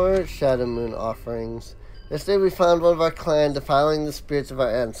 More Shadow Moon offerings. Yesterday we found one of our clan defiling the spirits of our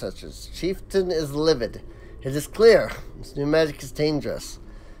ancestors. Chieftain is livid. It is clear. This new magic is dangerous.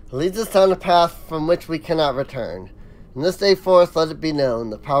 It leads us down a path from which we cannot return. From this day forth, let it be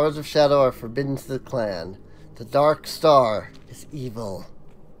known, the powers of shadow are forbidden to the clan. The Dark Star is evil.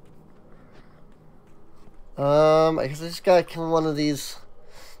 I guess I just gotta kill one of these.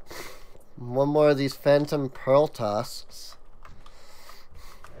 One more of these phantom pearl tusks.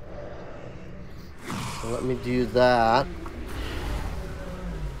 So let me do that.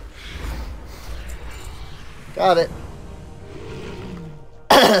 Got it.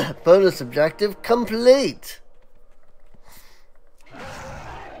 Bonus objective complete.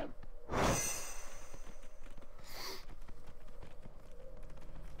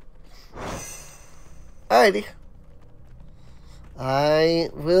 Alrighty. I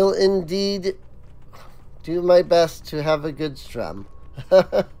will indeed do my best to have a good strum.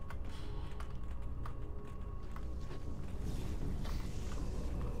 I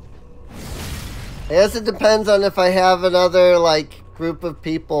guess it depends on if I have another, like, group of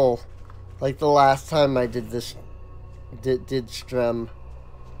people, like the last time I did this, did strum.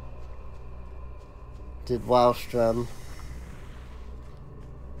 Did WoW strum.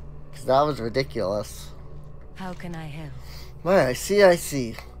 Because that was ridiculous. How can I help? My, I see.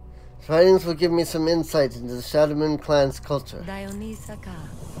 His writings will give me some insight into the Shadow Moon clan's culture. Dionysaka.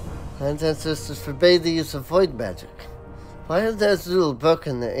 Clan's ancestors forbade the use of void magic. Why have the Azul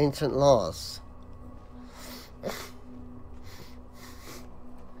broken their ancient laws?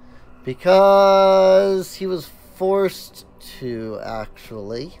 Because he was forced to,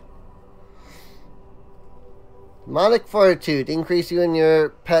 actually. Demonic Fortitude. Increase you and your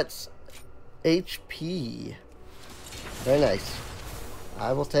pet's HP. Very nice.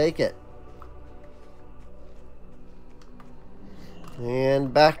 I will take it.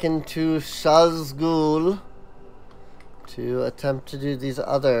 And back into Shazgul to attempt to do these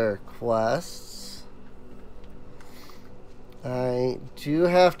other quests. I do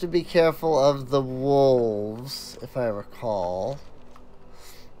have to be careful of the wolves, if I recall.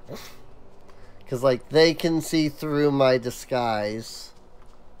 Because, like, they can see through my disguise.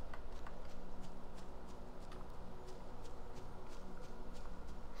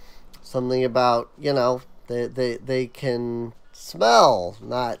 Something about, you know, they can smell,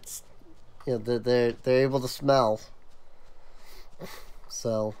 not, you know, they're able to smell.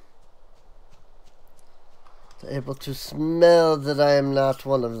 So, they're able to smell that I am not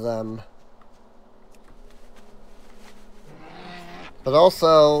one of them. But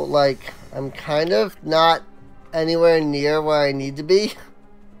also, like, I'm kind of not anywhere near where I need to be.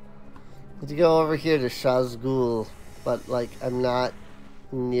 I need to go over here to Shazgul, but, like, I'm not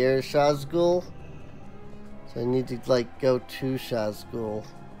near Shazgul. So I need to, like, go to Shazgul.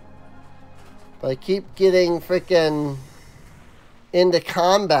 But I keep getting frickin' into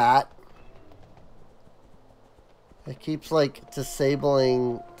combat. It keeps, like,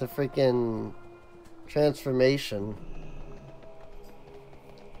 disabling the frickin' transformation.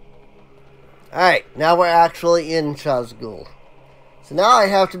 Alright, now we're actually in Shazgul. So now I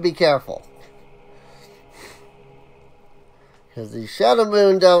have to be careful. Because the Shadow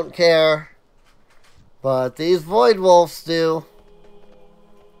Moon don't care. But these Void Wolves do.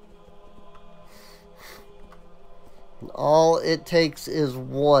 And all it takes is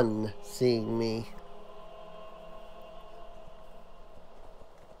one seeing me.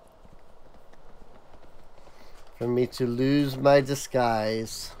 For me to lose my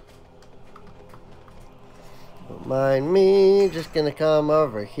disguise. Don't mind me, just gonna come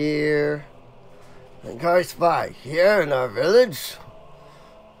over here. Ankari spy, here in our village?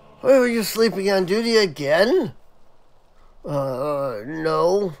 Why, were you sleeping on duty again?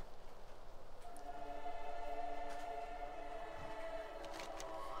 No.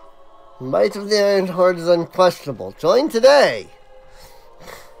 The might of the Iron Horde is unquestionable. Join today!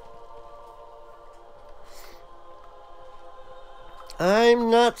 I'm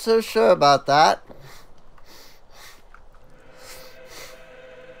not so sure about that.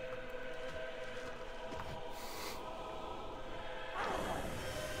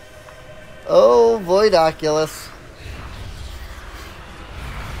 Oh, Void Oculus.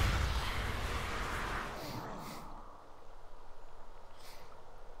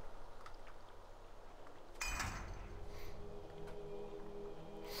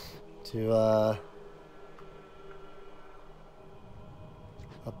 To,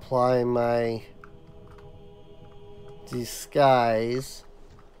 apply my disguise.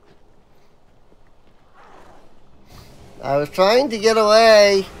 I was trying to get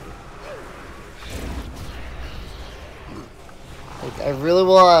away. Like, I really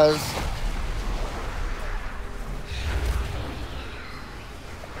was.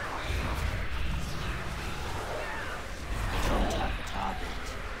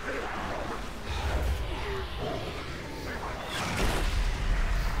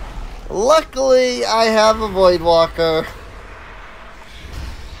 Luckily, I have a Void Walker.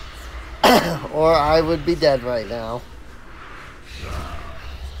 Or I would be dead right now.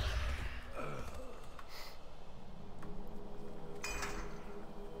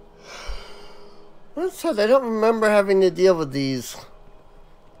 That said, I don't remember having to deal with these,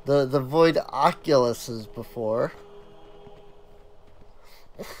 the Void Oculuses before.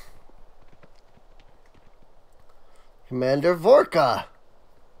 Commander Vorka.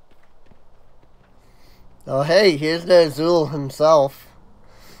 Oh hey, here's Nazul himself.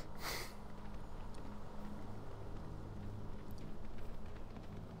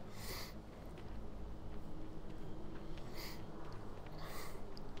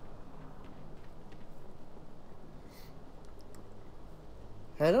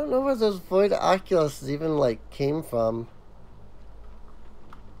 I don't know where those Void Oculuses even, like, came from.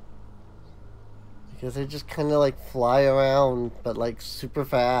 Because they just kind of, like, fly around, but, like, super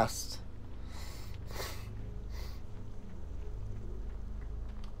fast.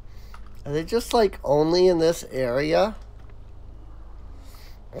 Are they just, like, only in this area?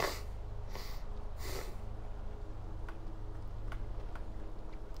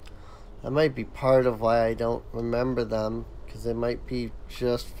 That might be part of why I don't remember them. Because they might be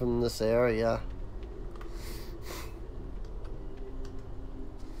just from this area.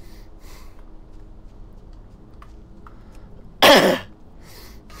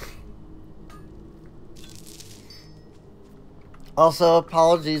 Also,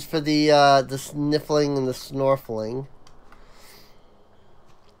 apologies for the sniffling and the snorfling.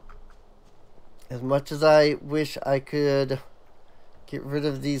 As much as I wish I could get rid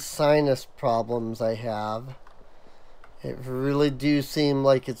of these sinus problems I have, it really do seem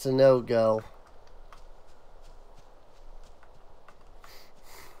like it's a no-go.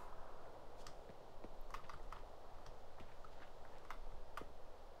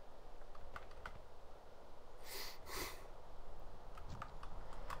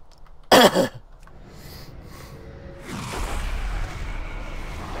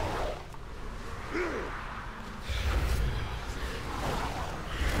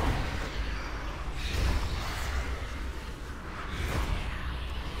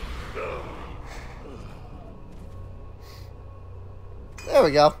 There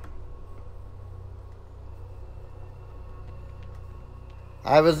we go.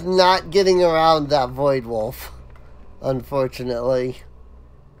 I was not getting around that Void Wolf, unfortunately.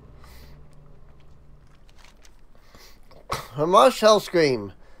 Hamash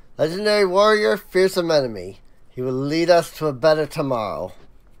Hellscream, legendary warrior, fearsome enemy. He will lead us to a better tomorrow.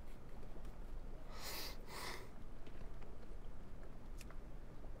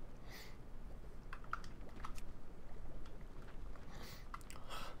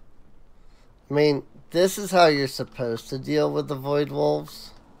 I mean, this is how you're supposed to deal with the Void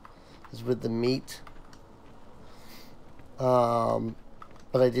Wolves, is with the meat. But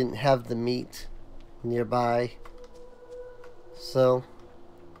I didn't have the meat nearby. So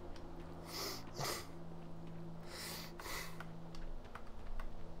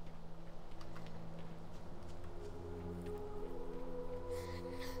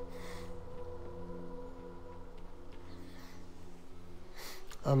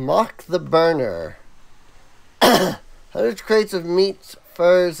Amok the Burner. Hundreds crates of meat,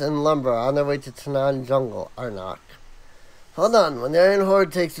 furs, and lumber on their way to Tanan Jungle, Arnak. Hold on, when the Iron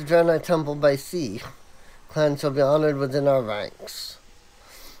Horde takes the Draenor Temple by sea, clan shall be honored within our ranks.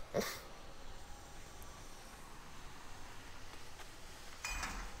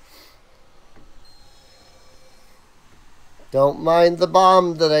 Don't mind the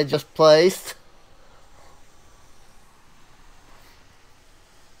bomb that I just placed.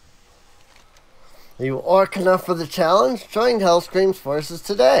 Are you orc enough for the challenge? Join Hellscream's forces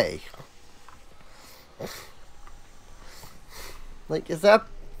today. Like, is that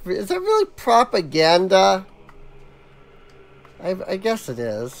really propaganda? I guess it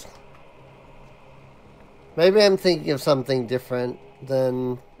is. Maybe I'm thinking of something different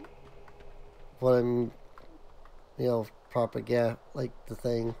than what I'm, you know, propaganda, like the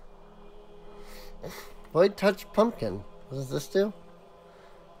thing. Void Touch Pumpkin. What does this do?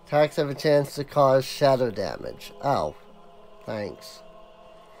 Attacks have a chance to cause shadow damage. Oh, thanks.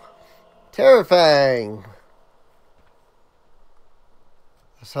 Terrafang! I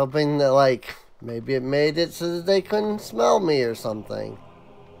was hoping that, like, maybe it made it so that they couldn't smell me or something.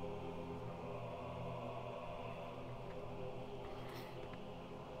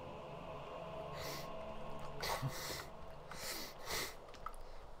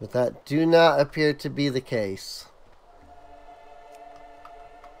 But that do not appear to be the case.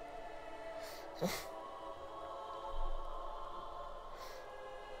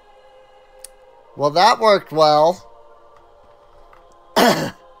 Well, that worked well.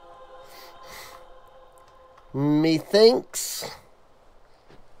 Methinks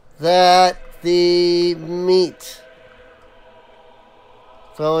that the meat,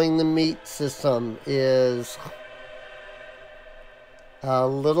 throwing the meat system is a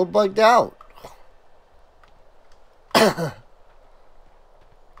little bugged out.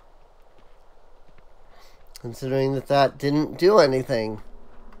 Considering that that didn't do anything.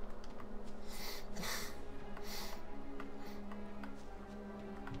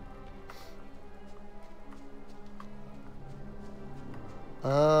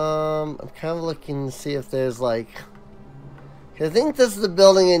 I'm kind of looking to see if there's like... I think this is the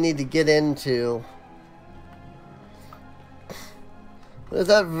building I need to get into. What is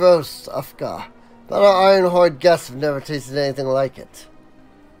that roast, Ufka? But our Iron Horde guests have never tasted anything like it.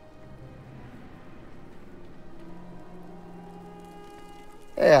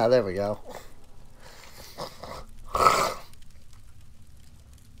 Yeah, there we go. A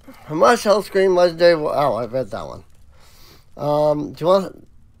much health screen legendary. Oh, I read that one. Do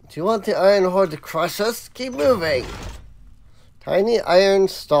you want the Iron Horde to crush us? Keep moving. Tiny iron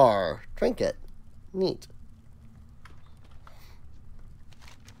star. Trinket. Neat.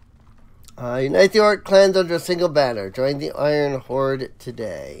 Unite the Orc clans under a single banner. Join the Iron Horde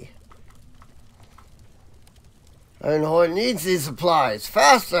today. Iron Horde needs these supplies.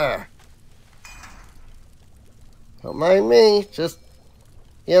 Faster! Don't mind me. Just,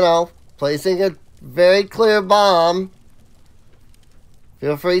 you know, placing a very clear bomb.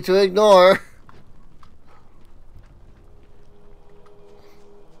 Feel free to ignore.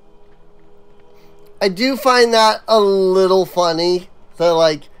 I do find that a little funny. That,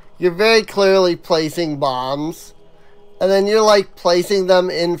 like, you're very clearly placing bombs. And then you're, like, placing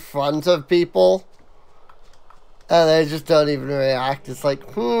them in front of people. And they just don't even react. It's like,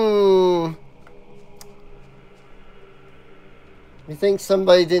 You think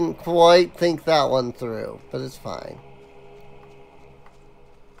somebody didn't quite think that one through. But it's fine.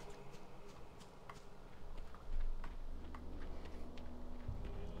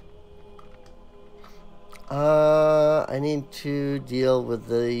 I need to deal with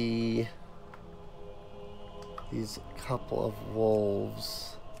these couple of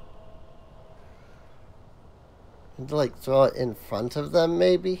wolves. I need to like throw it in front of them,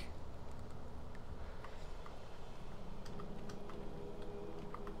 maybe?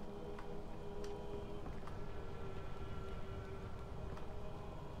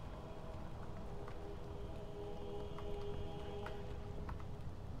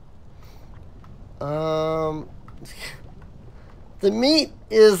 The meat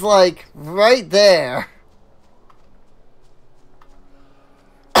is like right there.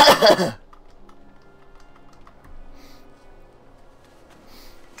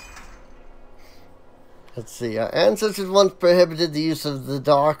 Let's see. Our ancestors once prohibited the use of the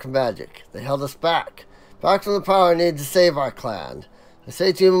dark magic. They held us back. Back from the power needed to save our clan. I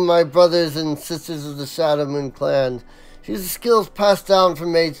say to you, my brothers and sisters of the Shadow Moon clan, use the skills passed down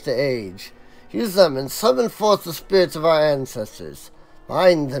from age to age. Use them and summon forth the spirits of our ancestors.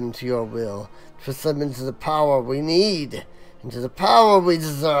 Bind them to your will. Twist them into the power we need. Into the power we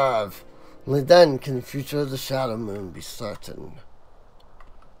deserve. Only then can the future of the Shadow Moon be certain.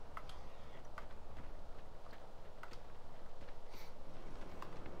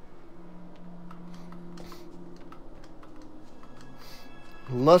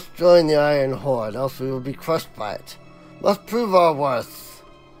 We must join the Iron Horde, else we will be crushed by it. Must prove our worth.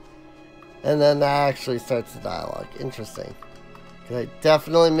 And then that actually starts the dialogue. Interesting. I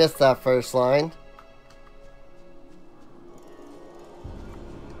definitely missed that first line.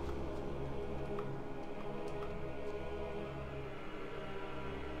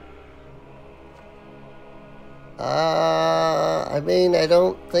 I mean, I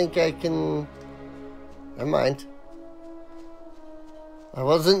don't think I can... Never mind. I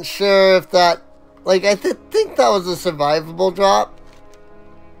wasn't sure if that... Like, I think that was a survivable drop.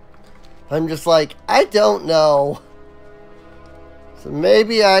 I'm just like, I don't know. So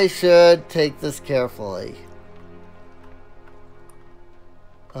maybe I should take this carefully.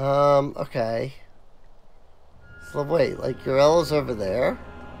 Okay. So wait, like Urella's over there?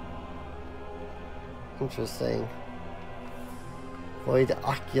 Interesting. Void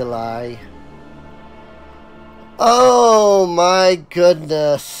oculi. Oh my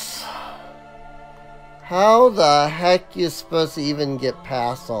goodness. How the heck are you supposed to even get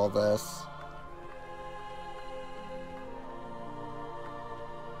past all this?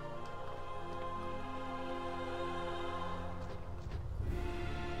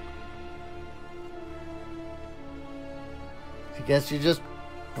 I guess you just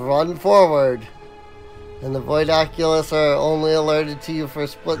run forward. And the Void Oculus are only alerted to you for a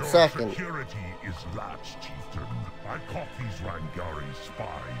split second. Security is lapsed, chieftain. I caught these Rangari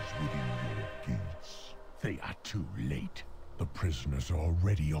spies within your gates. They are too late. The prisoners are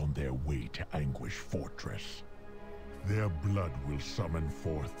already on their way to Anguish Fortress. Their blood will summon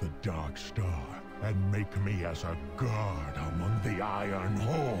forth the Dark Star and make me as a guard among the Iron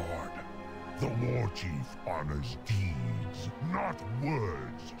Horde. The War Chief honors deeds, not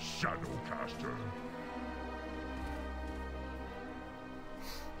words, Shadowcaster.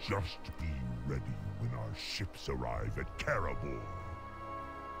 Just be ready when our ships arrive at Karabor.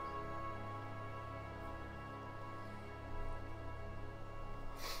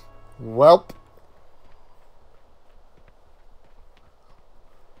 Welp.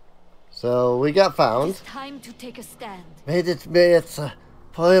 So we got found. It's time to take a stand. Made it, Maritza.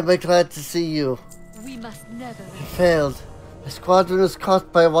 Boy, am I glad to see you. We must never. I failed. My squadron was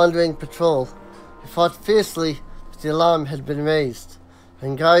caught by a wandering patrol. I fought fiercely, but the alarm had been raised.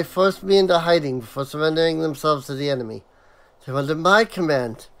 Rangari forced me into hiding before surrendering themselves to the enemy. They were under my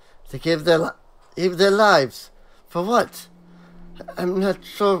command. They gave their lives. For what? I'm not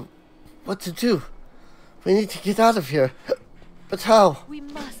sure what to do. We need to get out of here. But how? We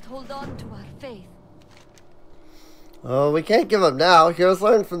must hold on to our faith. Oh, we can't give up now. Heroes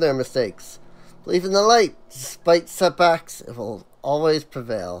learn from their mistakes. Believe in the light. Despite setbacks, it will always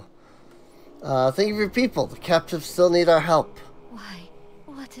prevail. Think of your people. The captives still need our help. Why?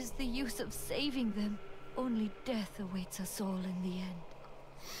 What is the use of saving them? Only death awaits us all in the end.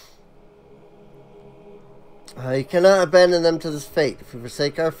 You cannot abandon them to this fate. If we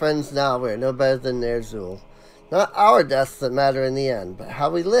forsake our friends now, we are no better than Nerzul. Not our deaths that matter in the end, but how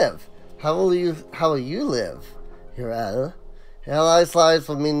we live. How will you live, Yrel? Your allies' lives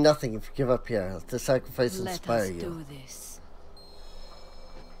will mean nothing if you give up here. Let the sacrifice inspire you. Let us do this.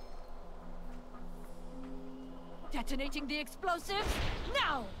 Detonating the explosives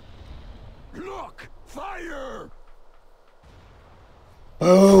now! Look! Fire!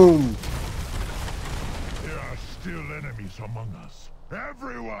 Boom! There are still enemies among us.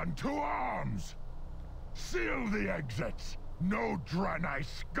 Everyone to arms! Seal the exits! No Draenor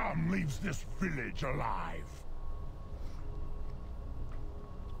scum leaves this village alive!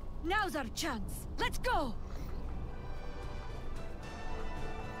 Now's our chance! Let's go!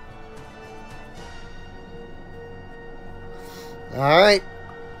 Alright.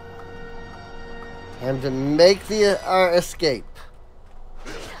 Time to make our escape.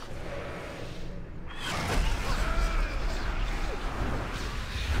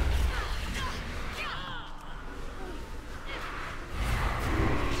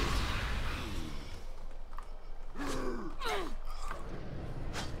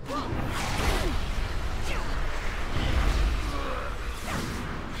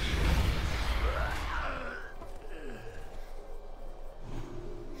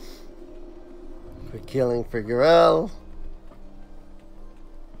 Quick healing for Yrel.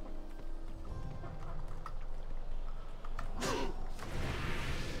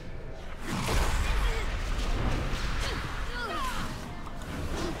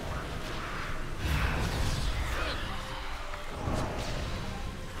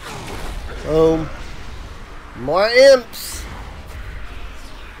 Boom. More imps.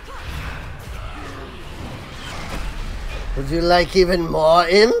 Would you like even more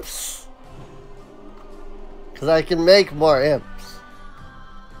imps? Because I can make more imps.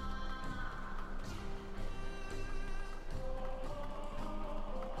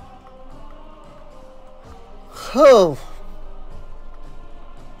 Oh.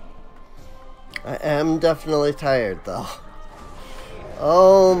 I am definitely tired though.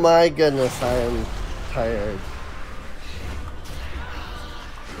 Oh my goodness, I am tired.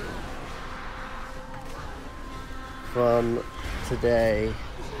 From today.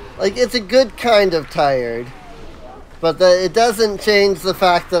 Like, it's a good kind of tired. But it doesn't change the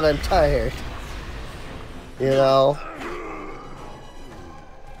fact that I'm tired. You know?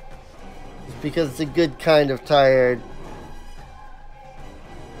 It's because it's a good kind of tired.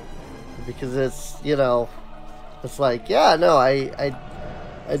 Because it's, you know, it's like, yeah, no, I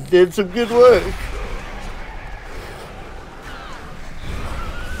did some good work.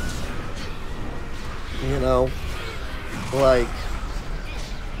 You know, like,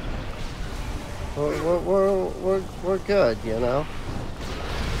 we're good, you know.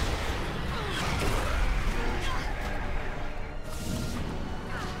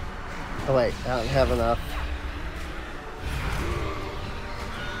 Oh wait, I don't have enough.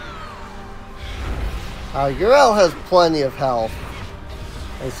 Yrel has plenty of health.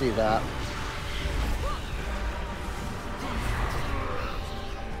 I see that.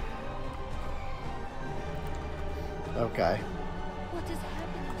 Okay. What is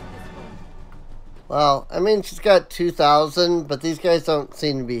happening to this world? Well, I mean, she's got 2,000, but these guys don't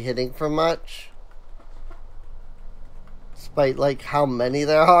seem to be hitting for much. Despite, like, how many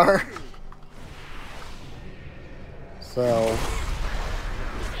there are. So...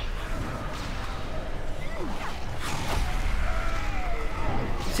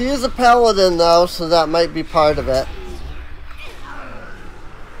 she is a paladin, though, so that might be part of it.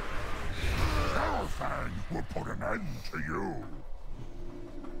 Hellfang will put an end to you.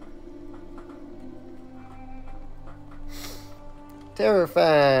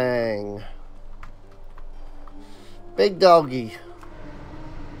 Terrorfang. Big doggy.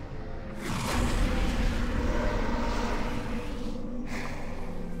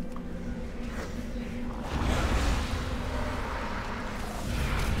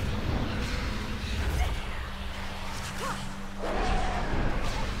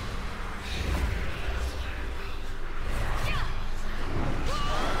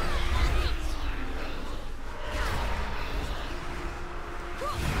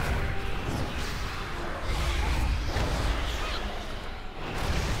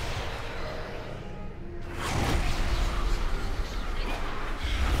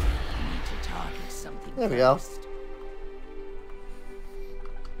 There we go.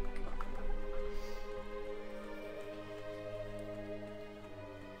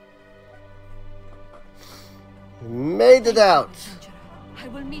 Made it out. Adventurer, I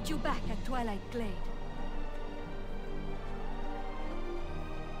will meet you back at Twilight Glade.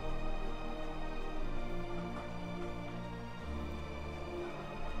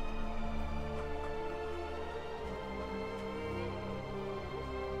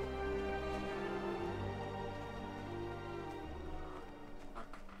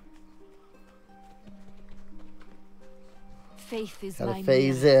 Faith is Gotta my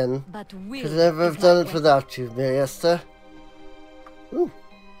phase mirror, in. but will Could never have is done my it weapon. without you, Mariesta. Ooh.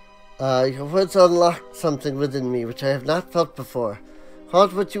 Your words unlocked something within me which I have not felt before.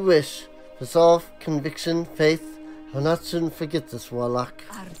 Hold what you wish. Resolve, conviction, faith. I will not soon forget this, Warlock.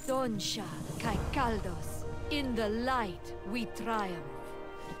 Ardonsha kai Kaldos. In the light we triumph.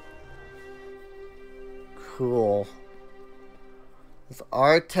 Cool. These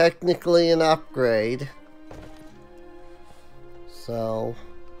are technically an upgrade. So...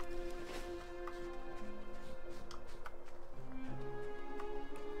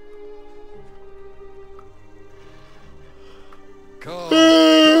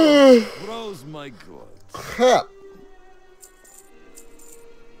 Rose, my God. Crap.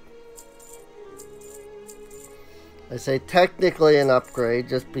 I say technically an upgrade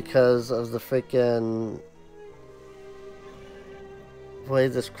just because of the freaking way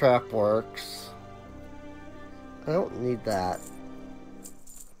this crap works. I don't need that.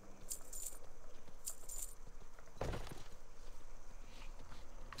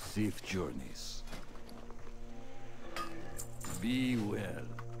 Safe journeys. Be well.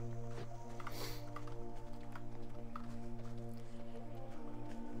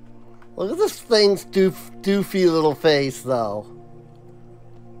 Look at this thing's doofy little face, though.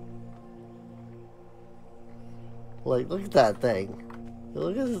 Like, look at that thing.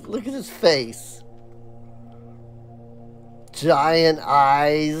 Look at his face. Giant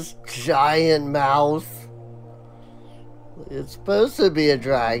eyes, giant mouth. It's supposed to be a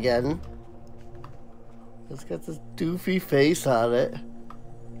dragon. It's got this doofy face on it.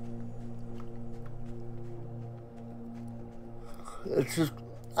 It's just,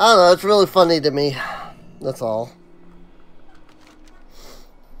 I don't know, it's really funny to me. That's all.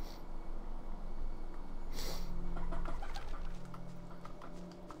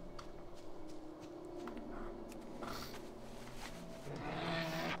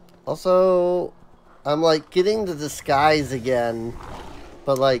 Also, I'm like getting the disguise again,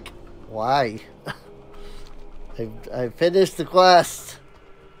 but like, why? I finished the quest.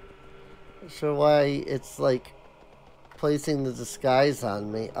 Not sure why it's like placing the disguise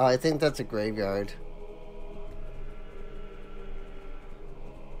on me. Oh, I think that's a graveyard.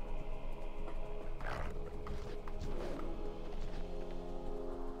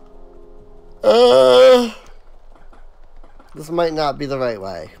 This might not be the right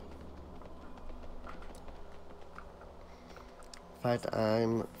way. In fact,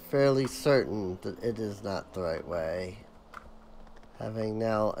 I'm fairly certain that it is not the right way, having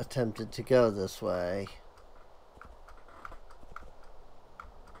now attempted to go this way.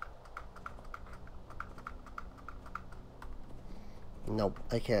 Nope,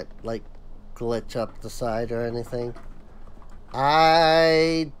 I can't, like, glitch up the side or anything.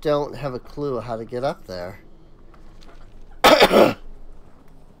 I don't have a clue how to get up there.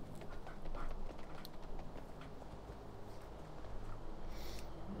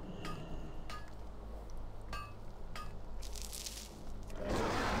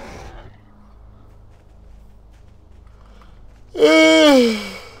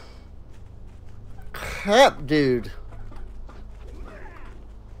 Crap, dude.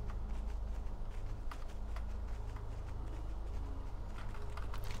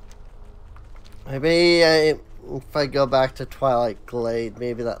 Maybe if I go back to Twilight Glade,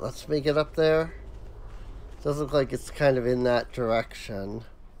 maybe that lets me get up there. Does look like it's kind of in that direction.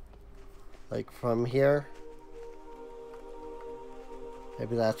 Like from here.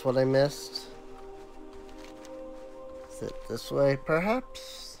 Maybe that's what I missed. Is it this way,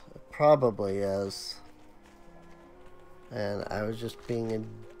 perhaps? It probably is. And I was just being a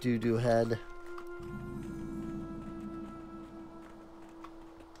doo-doo head.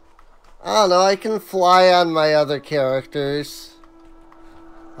 I don't know, I can fly on my other characters.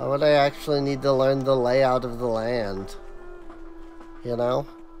 Why would I actually need to learn the layout of the land? You know?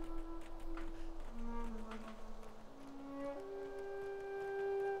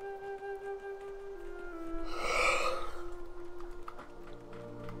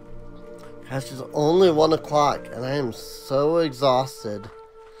 Gosh, it's only 1 o'clock and I am so exhausted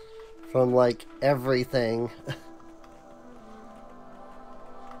from like everything.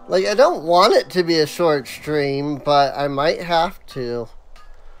 Like, I don't want it to be a short stream, but I might have to.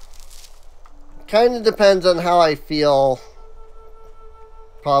 Kind of depends on how I feel.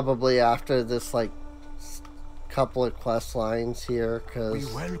 Probably after this, like, couple of quest lines here, because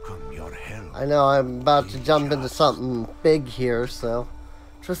We welcome your help. I know I'm about to jump into something big here, so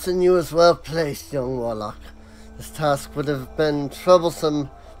trust in you is well placed, young warlock. This task would have been troublesome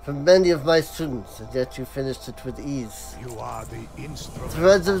for many of my students, and yet you finished it with ease. You are the instrument.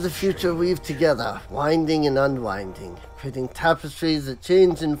 Threads of the future weave together, winding and unwinding, creating tapestries that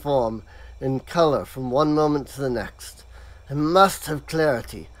change in form and color from one moment to the next. I must have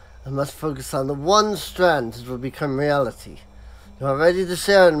clarity. I must focus on the one strand that will become reality. You are ready to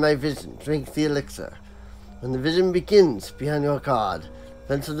share in my vision. Drink the elixir. When the vision begins, be on your guard.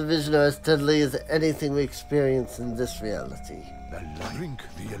 Events of the vision are as deadly as anything we experience in this reality. Drink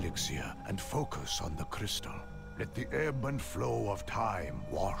the elixir and focus on the crystal. Let the ebb and flow of time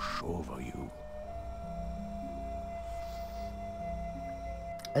wash over you.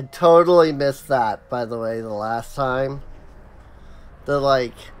 I totally missed that, by the way, the last time. They're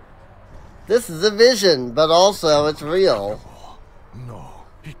like, this is a vision, but also it's real. No,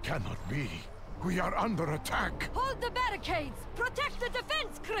 it cannot be. We are under attack. Hold the barricades! Protect the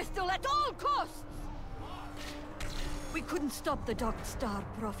defense crystal at all costs! We couldn't stop the Dark Star,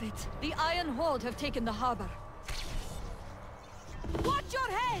 Prophet. The Iron Hold have taken the harbor. Watch your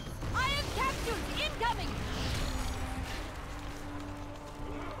head! Iron capsules incoming!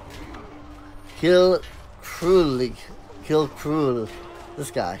 Kill cruelly. Kill cruel.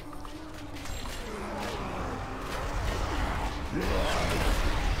 This guy.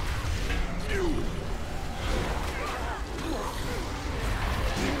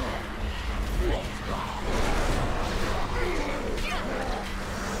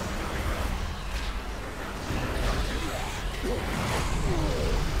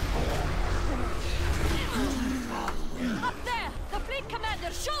 Up there! The fleet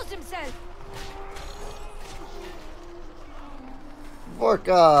commander shows himself!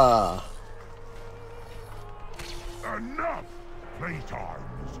 Vorka! Enough! Playtime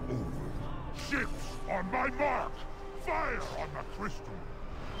is over. Ships on my mark! Fire on the crystal!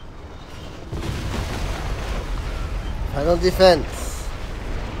 Final defense.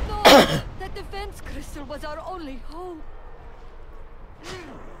 No! That defense crystal was our only hope.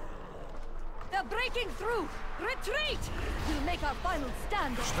 They're breaking through! Retreat! We'll make our final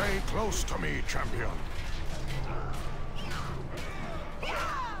stand. Stay close to me, champion.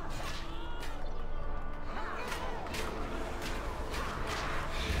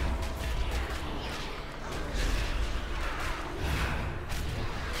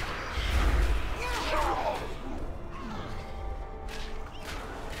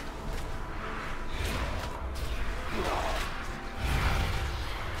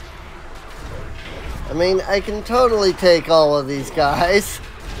 I mean, I can totally take all of these guys.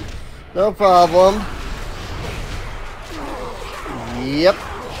 No problem. Yep.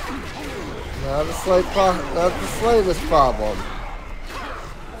 Not the slightest problem.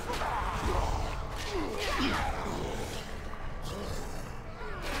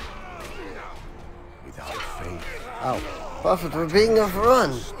 Without faith, Oh, Prophet, we're being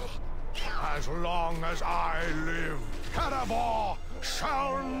overrun. as long as I live, Karabor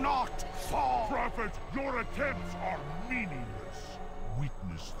shall not fall. Prophet, your attempts are meaningless.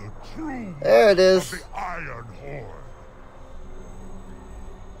 Witness the true There it is. of the Iron Horde.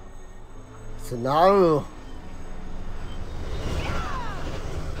 Sonaru.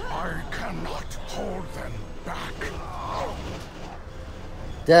 I cannot hold them back.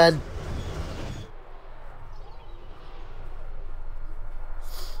 Dead.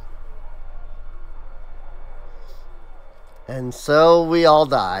 And so we all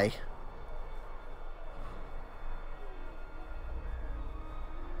die.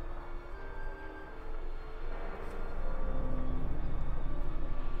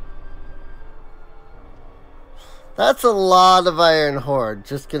 That's a lot of Iron Horde,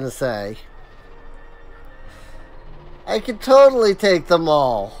 just gonna say. I could totally take them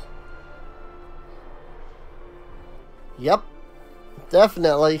all. Yep,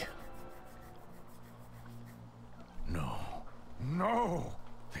 definitely. No. No!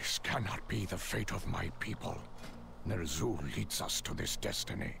 This cannot be the fate of my people. Ner'zhul leads us to this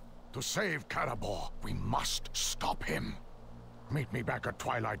destiny. To save Karabor, we must stop him. Meet me back at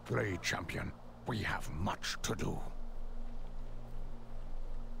Twilight Glade, champion. We have much to do.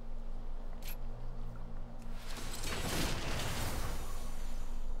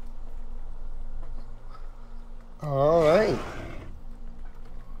 All right.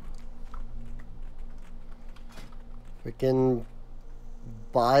 Freaking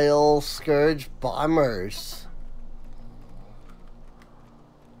Bile Scourge Bombers.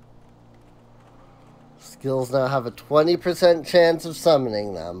 Skills now have a 20% chance of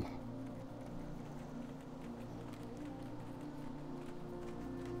summoning them.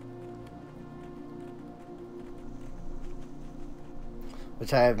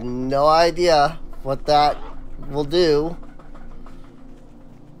 Which I have no idea what that will do.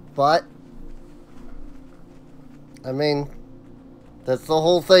 But I mean, that's the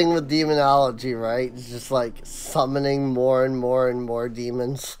whole thing with demonology, right? It's just like summoning more and more and more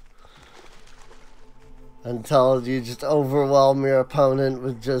demons until you just overwhelm your opponent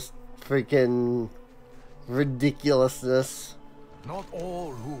with just freaking ridiculousness. Not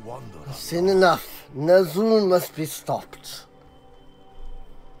all who wander. I've seen enough. Ner'zhul must be stopped.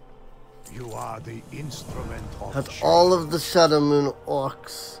 You are the instrument of Had change. all of the Shadow Moon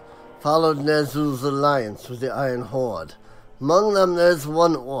orcs followed Ner'zhul's alliance with the Iron Horde. Among them there is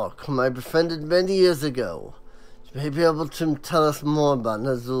one orc whom I befriended many years ago. She may be able to tell us more about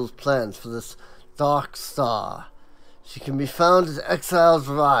Ner'zhul's plans for this Dark Star. She can be found at Exile's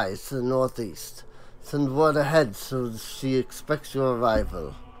Rise to the northeast. Send word ahead so she expects your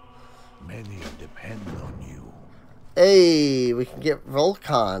arrival. Many depend on you. Hey, we can get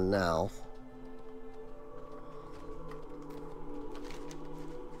Volcon now.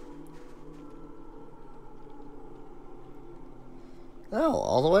 Oh,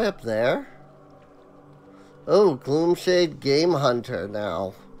 all the way up there? Oh, Gloomshade Game Hunter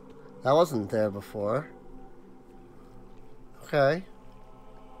now. That wasn't there before. Okay.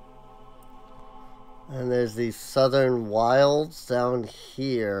 And there's these Southern Wilds down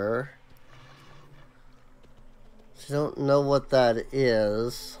here. I don't know what that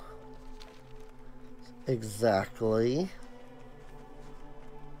is exactly.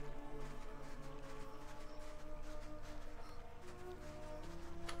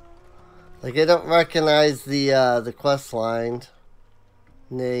 Like, I don't recognize the quest line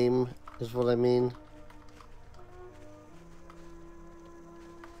name is what I mean.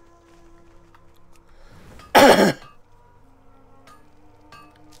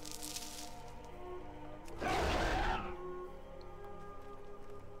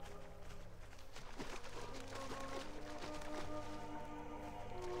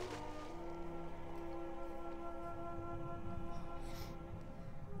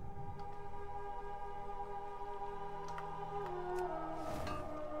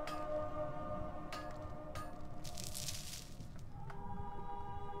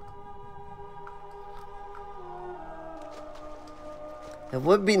 It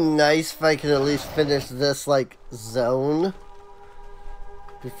would be nice if I could at least finish this, like, zone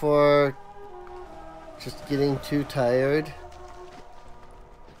before just getting too tired.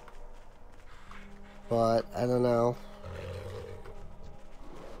 But, I don't know.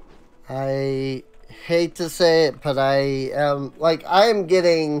 I hate to say it, but I am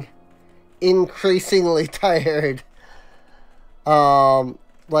getting increasingly tired.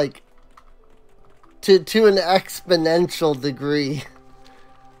 Like, to an exponential degree.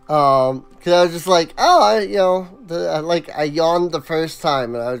 Cause I was just like, oh, I yawned the first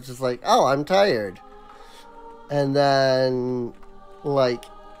time, and I was just like, oh, I'm tired. And then, like,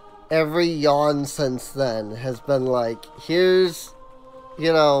 every yawn since then has been like, here's,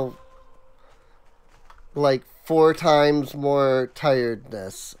 like 4 times more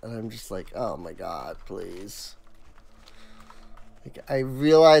tiredness. And I'm just like, oh my god, please. Like, I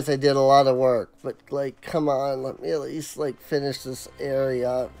realize I did a lot of work, but, like, come on, let me at least, like, finish this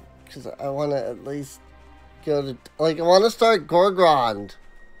area. Because I want to at least go to, like, I want to start Gorgrond.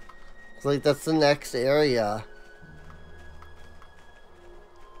 It's like that's the next area.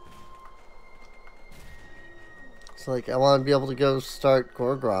 It's like I want to be able to go start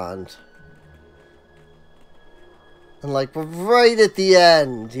Gorgrond. And like we're right at the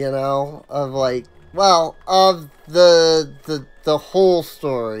end, you know, of like, well, of the whole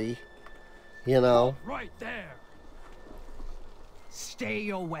story, you know. Right there. Stay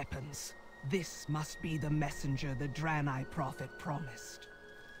your weapons. This must be the messenger the Draenor prophet promised.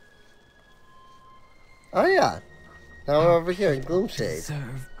 Oh yeah. Now we're over here in Gloomshade.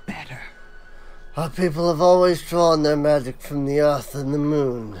 Deserve better. Our people have always drawn their magic from the earth and the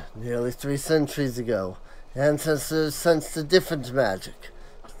moon. Nearly 3 centuries ago, ancestors sensed a different magic,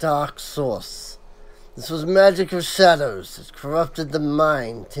 a dark source. This was magic of shadows. It corrupted the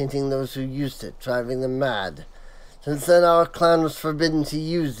mind, tainting those who used it, driving them mad. Since then, our clan was forbidden to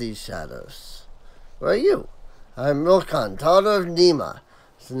use these shadows. Who are you? I am Milkan, daughter of Nima.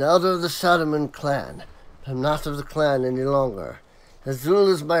 As an elder of the Shadowmoon clan. But I'm not of the clan any longer. Azul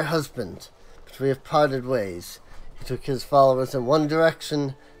is my husband, but we have parted ways. He took his followers in one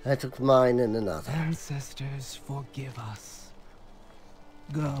direction, and I took mine in another. Ancestors, forgive us.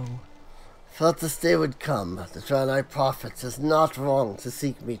 Go. Felt this day would come. The Draenor prophet is not wrong to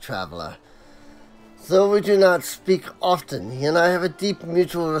seek me, traveler. Though we do not speak often, he and I have a deep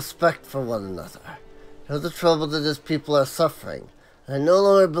mutual respect for one another. You know the trouble that his people are suffering, and I no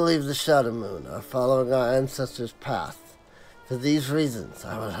longer believe the Shadowmoon are following our ancestors' path. For these reasons,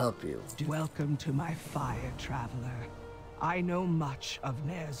 I will help you. Welcome to my fire, traveler. I know much of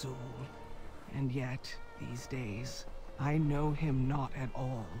Ner'zhul, and yet, these days, I know him not at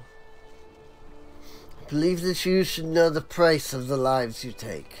all. I believe that you should know the price of the lives you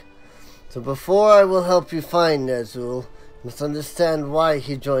take. So before I will help you find Ner'zhul, you must understand why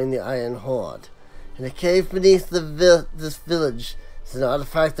he joined the Iron Horde. In a cave beneath this village is an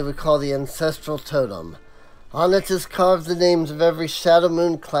artifact that we call the Ancestral Totem. On it is carved the names of every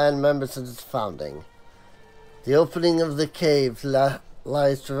Shadowmoon clan member since its founding. The opening of the cave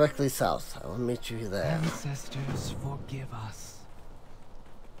lies directly south. I will meet you there. Ancestors, forgive us.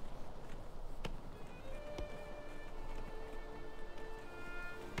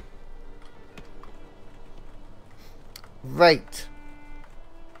 Right.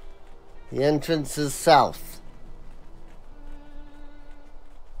 The entrance is south.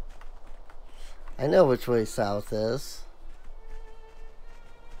 I know which way south is.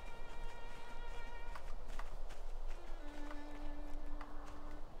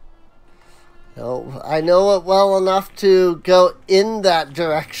 No, I know it well enough to go in that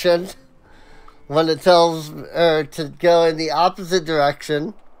direction when it tells her to go in the opposite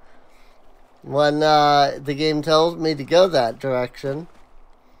direction. When the game tells me to go that direction.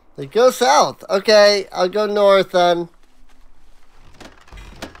 Like, go south. Okay, I'll go north then.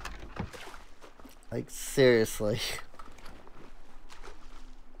 Like, seriously.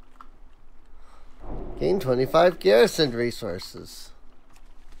 Gain 25 garrison resources.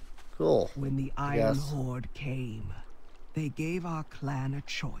 Cool. When the Iron Horde came, they gave our clan a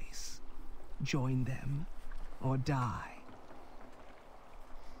choice. Join them or die.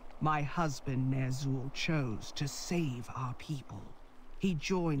 My husband Ner'zhul chose to save our people. He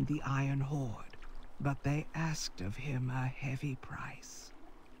joined the Iron Horde, but they asked of him a heavy price.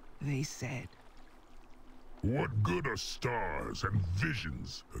 They said, What good are stars and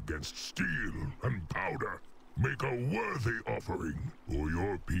visions against steel and powder? Make a worthy offering, or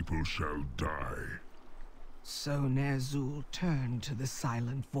your people shall die. So Ner'zhul turned to the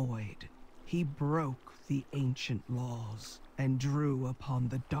Silent Void. He broke the ancient laws and drew upon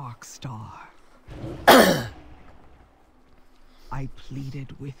the Dark Star. I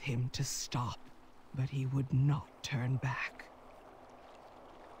pleaded with him to stop, but he would not turn back.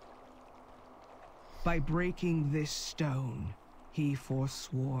 By breaking this stone, he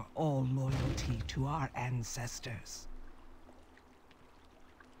forswore all loyalty to our ancestors.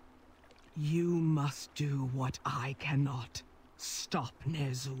 You must do what I cannot. Stop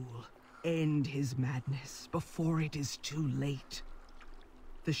Ner'zhul. End his madness before it is too late.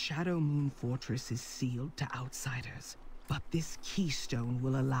 The Shadowmoon Fortress is sealed to outsiders, but this keystone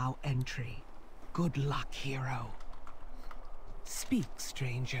will allow entry. Good luck, hero. Speak,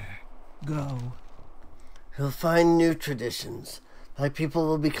 stranger. Go. You'll find new traditions. My people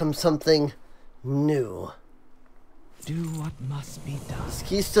will become something new. Do what must be done. This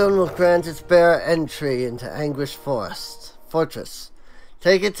keystone will grant its bearer entry into Anguish Fortress.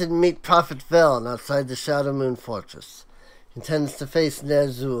 Take it and meet Prophet Velen outside the Shadowmoon Fortress. He intends to face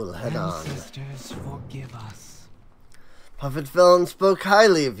Ner'zhul head-on. Ancestors, forgive us. Prophet Velen spoke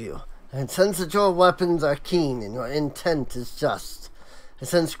highly of you, and since that your weapons are keen and your intent is just, I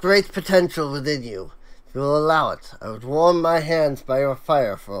sense great potential within you. If you will allow it, I would warm my hands by your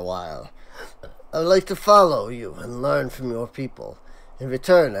fire for a while. I would like to follow you and learn from your people. In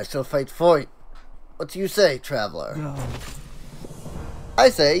return, I shall fight for you. What do you say, traveler? Go. I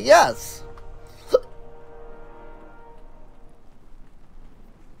say yes.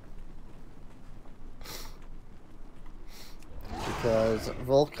 Because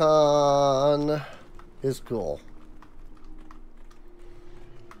Volcan is cool.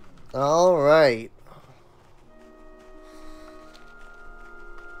 Alright.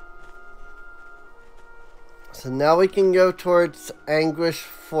 So now we can go towards Anguish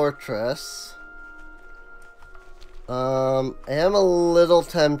Fortress. I am a little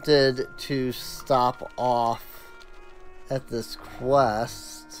tempted to stop off at this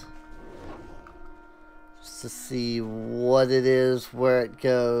quest just to see what it is, where it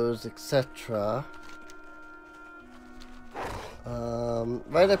goes, etc.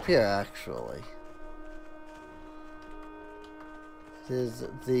 Right up here, actually. It is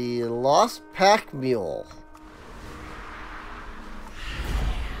the Lost Pack Mule.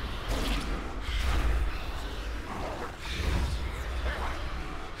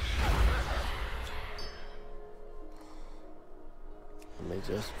 Let me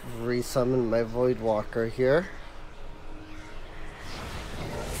just resummon my Void Walker here.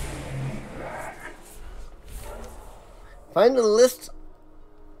 Find a list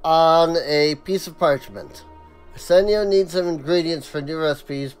on a piece of parchment. Arsenio needs some ingredients for new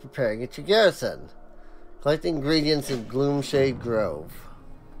recipes preparing at your garrison. Collect ingredients in Gloomshade Grove.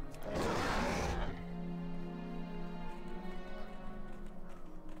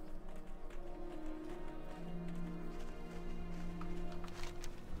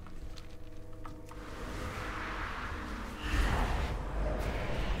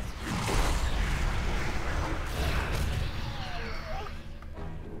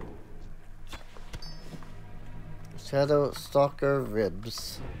 Shadow Stalker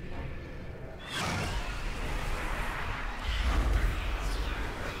Ribs.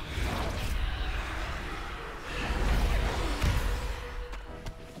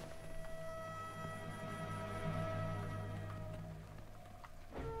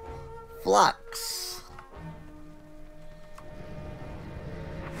 Flux.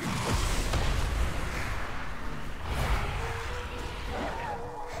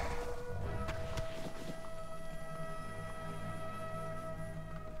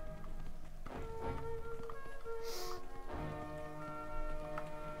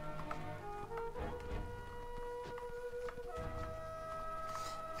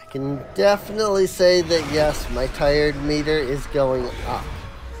 I can definitely say that yes, my tired meter is going up.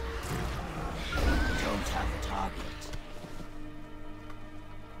 Don't have a target.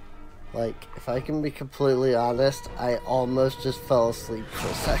 Like, if I can be completely honest, I almost just fell asleep for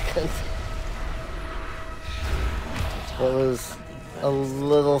a second. It was a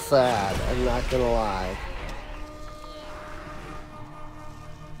little sad, I'm not gonna lie.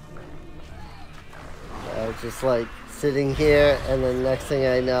 I was just like sitting here, and the next thing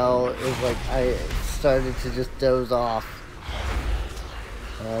I know is like I started to just doze off.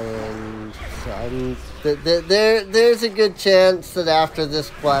 And so there's a good chance that after this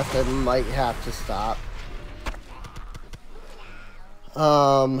quest I might have to stop.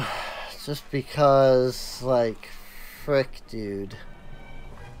 Just because, like, frick, dude.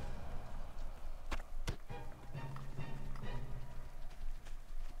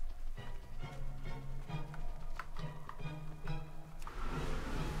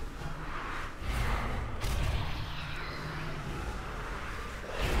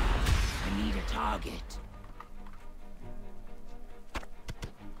 Target.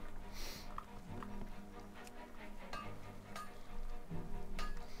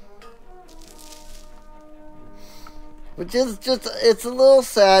 Which is just, it's a little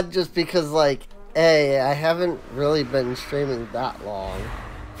sad just because, like, A, I haven't really been streaming that long.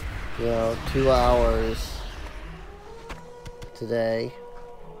 You know, 2 hours today.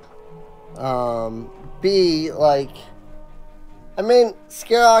 B, like, I mean,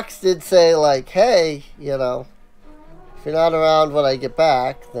 Scarox did say, like, hey, you know, if you're not around when I get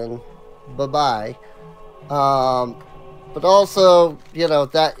back, then bye-bye. But also, you know,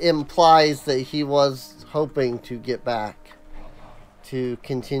 that implies that he was hoping to get back to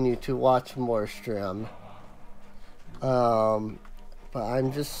continue to watch more stream. But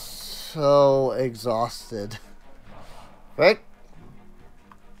I'm just so exhausted. Right?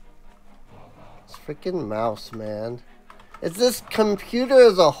 This freaking mouse, man. It's this computer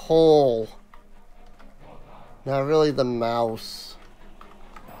as a whole. Not really the mouse.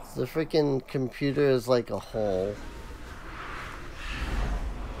 It's the freaking computer as like a whole.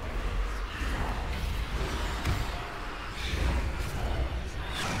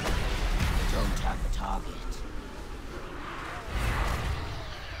 target.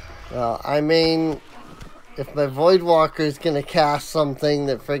 Well, I mean, if my Voidwalker is gonna cast something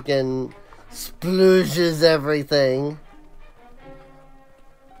that freaking splooges everything.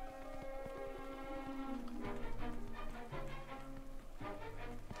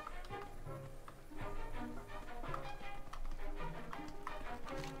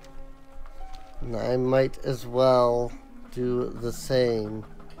 And I might as well do the same.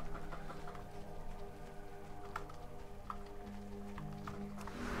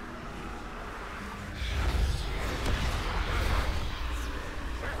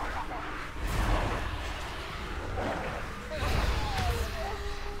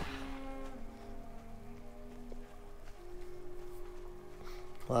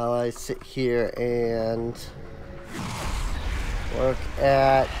 While I sit here and work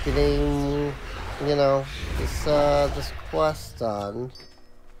at getting, you know, this quest done.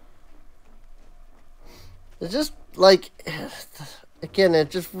 It's just like, again, it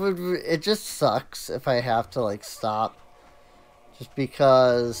just sucks if I have to like stop, just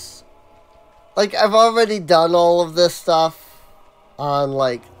because, like, I've already done all of this stuff on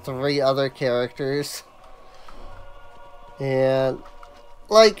like 3 other characters, and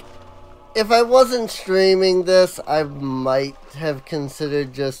like, if I wasn't streaming this, I might have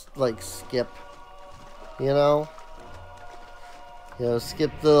considered just, like, skip, you know? You know,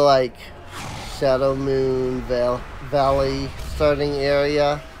 skip the, like, Shadow Moon Valley starting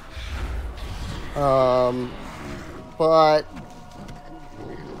area. But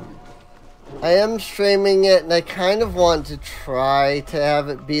I am streaming it, and I kind of want to try to have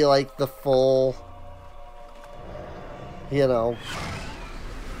it be, like, the full, you know,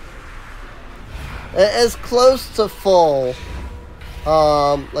 as close to full,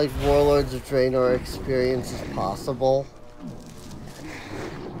 like, Warlords of Draenor experience as possible.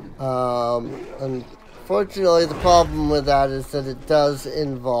 Unfortunately, the problem with that is that it does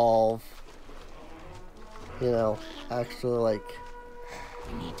involve, you know, actually, like...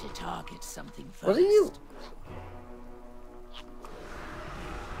 We need to target something first. What are you...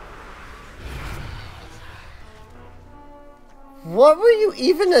 What were you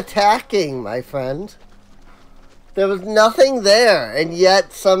even attacking, my friend? There was nothing there, and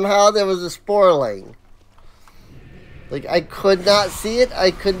yet somehow there was a sporling. Like, I could not see it, I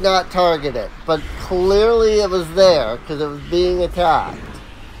could not target it, but clearly it was there, because it was being attacked.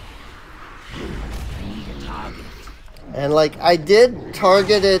 I need a target. And, like, I did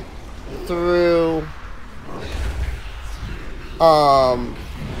target it through, you know,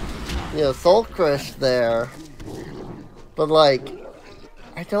 Soulcrush there. But, like,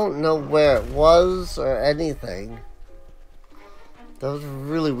 I don't know where it was or anything. That was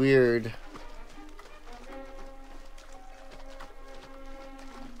really weird.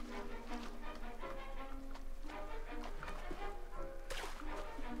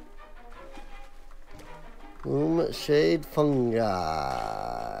 Shade fungi.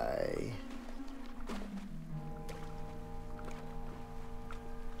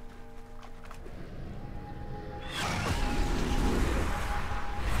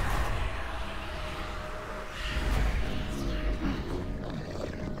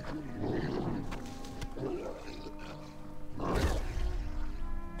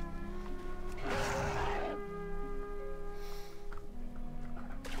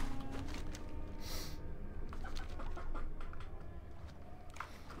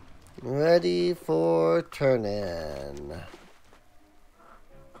 Ready for turn-in.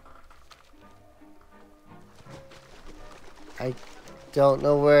 I don't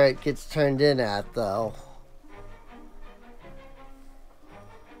know where it gets turned in at, though.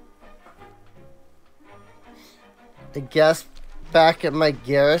 I guess back at my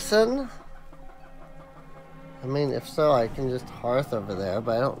garrison? I mean, if so, I can just hearth over there,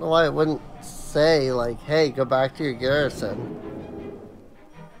 but I don't know why it wouldn't say, like, hey, go back to your garrison.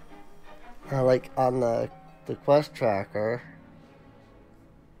 Like on the quest tracker.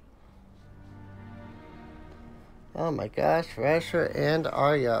 Oh my gosh, Rasher and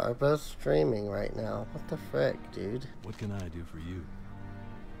Arya are both streaming right now. What the frick, dude? What can I do for you?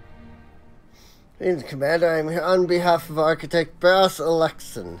 Greetings, Commander. I'm here on behalf of Architect Baras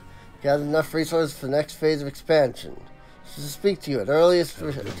Alexson. Gather enough resources for the next phase of expansion. So to speak to you at your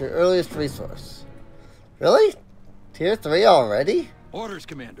earliest resource. Really? Tier 3 already? Orders,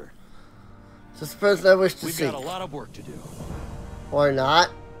 Commander. Just the person I wish to see. We've got a lot of work to do. Or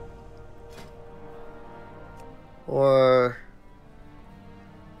not. Or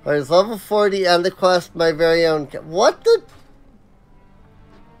is level 40 on the quest my very own... What the...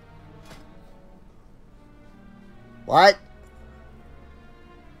 What?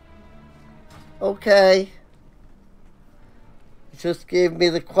 Okay. It just gave me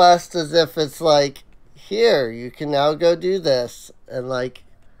the quest as if it's like, here, you can now go do this. And like,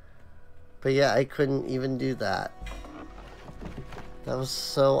 but yeah, I couldn't even do that. That was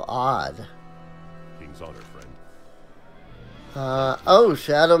so odd. King's honor, friend. Oh,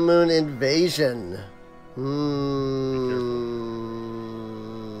 Shadow Moon Invasion. Do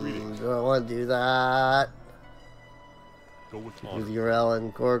I want to do that? Go with honor. With Urel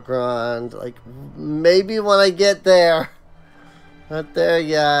and Gorgrond. Like, maybe when I get there. Not there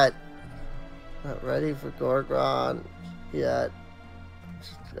yet. Not ready for Gorgrond yet.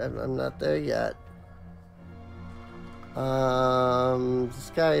 I'm not there yet.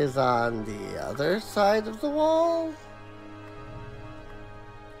 This guy is on the other side of the wall?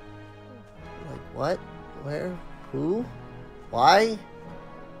 Like, what? Where? Who? Why?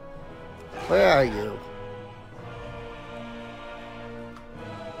 Where are you?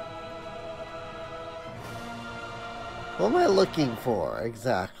 What am I looking for,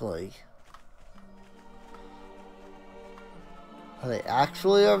 exactly? Are they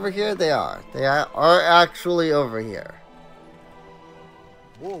actually over here? They are. They are actually over here.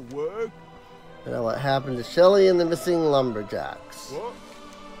 More work? You know what happened to Shelly and the missing lumberjacks?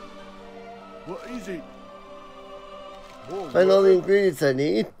 What is it? More Find all the ingredients I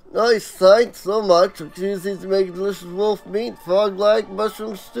need. Nice, thanks so much. I can use these to make delicious wolf meat, frog-like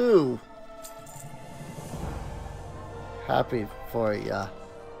mushroom stew. Happy for ya.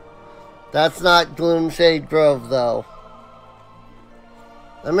 That's not Gloomshade Grove, though.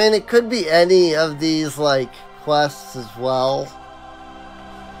 I mean, it could be any of these, like, quests as well.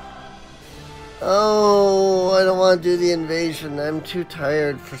 Oh, I don't want to do the invasion. I'm too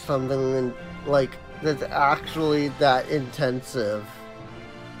tired for something, like, that's actually that intensive.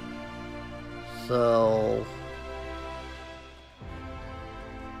 So...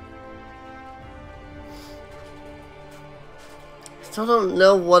 still don't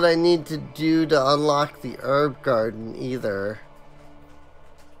know what I need to do to unlock the herb garden either.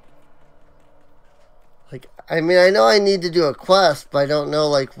 Like, I mean, I know I need to do a quest, but I don't know,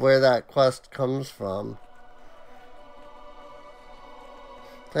 like, where that quest comes from.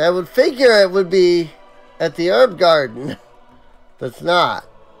 I would figure it would be at the herb garden, but it's not.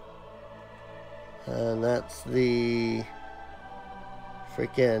 And that's the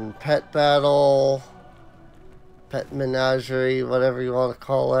freaking pet battle. Pet menagerie, whatever you want to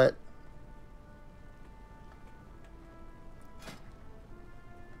call it.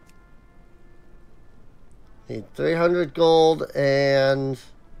 Need 300 gold and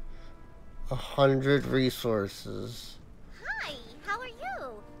 100 resources. Hi, how are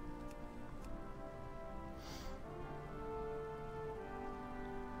you?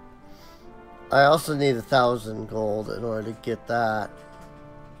 I also need 1,000 gold in order to get that.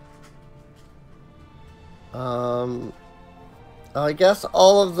 I guess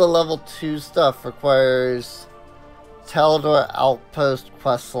all of the level 2 stuff requires Talador Outpost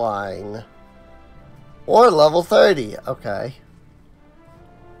questline. Or level 30, okay.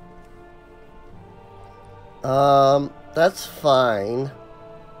 That's fine.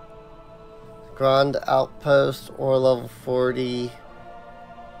 Grand Outpost or level 40.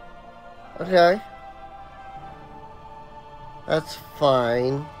 Okay. That's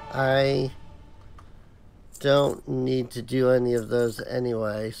fine. I don't need to do any of those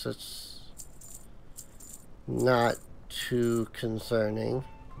anyway, so it's not too concerning.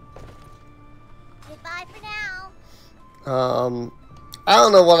 Goodbye for now. I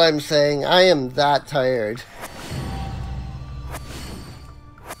don't know what I'm saying. I am that tired.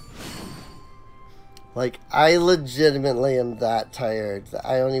 Like, I legitimately am that tired that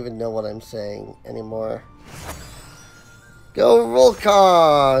I don't even know what I'm saying anymore. Go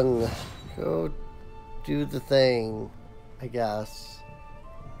Volcon! Go do the thing, I guess.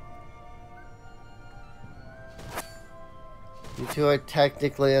 You two are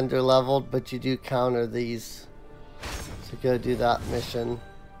technically underleveled, but you do counter these. So go do that mission.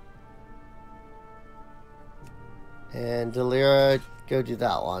 And Delira, go do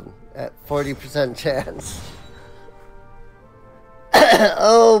that one. At 40% chance.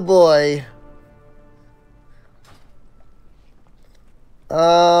 Oh boy.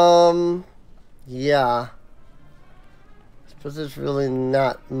 Yeah. I suppose there's really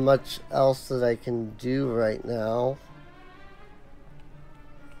not much else that I can do right now.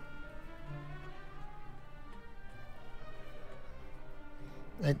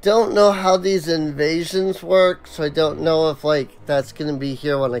 I don't know how these invasions work, so I don't know if, like, that's gonna be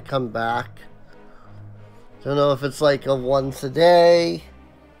here when I come back. Don't know if it's like a once a day,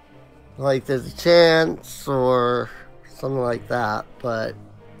 like there's a chance, or something like that, but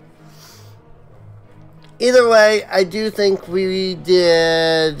either way, I do think we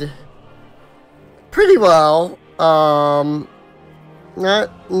did pretty well.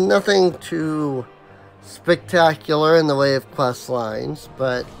 Nothing too spectacular in the way of quest lines,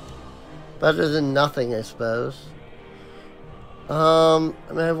 but better than nothing, I suppose. I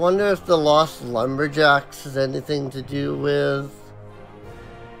mean, I wonder if the Lost Lumberjacks has anything to do with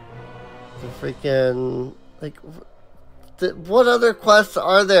the freaking, like, what other quests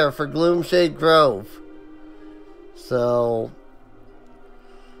are there for Gloomshade Grove? So,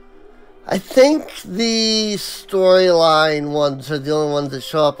 I think the storyline ones are the only ones that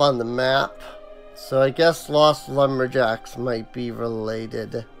show up on the map. So I guess Lost Lumberjacks might be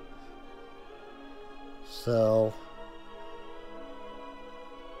related. So,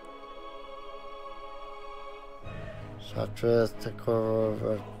 Shatra,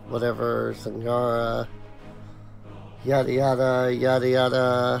 Takora, whatever, Zangara, yada yada, yada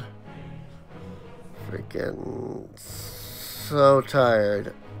yada. Freaking so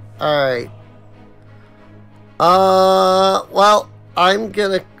tired. Alright. Well, I'm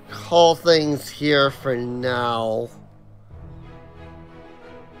gonna call things here for now.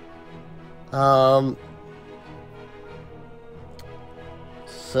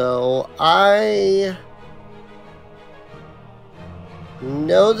 So I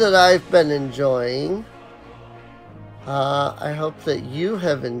know that I've been enjoying. I hope that you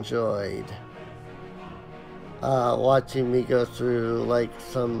have enjoyed watching me go through like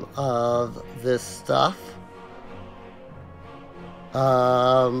some of this stuff.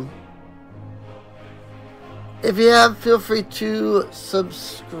 If you have, feel free to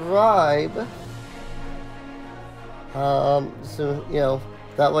subscribe. So, you know,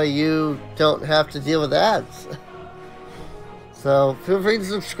 that way you don't have to deal with ads. So feel free to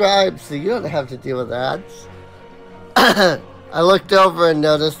subscribe so you don't have to deal with ads. I looked over and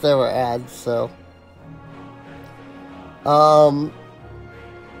noticed there were ads, so. But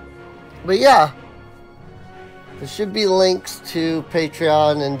yeah. There should be links to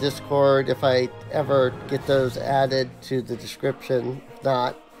Patreon and Discord if I ever get those added to the description. If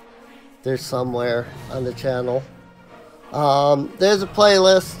not, they're somewhere on the channel. There's a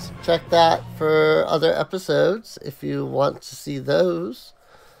playlist. Check that for other episodes if you want to see those.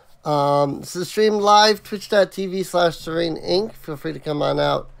 This is streamed live, twitch.tv/SereneInc. Feel free to come on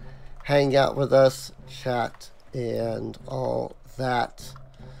out, hang out with us, chat, and all that.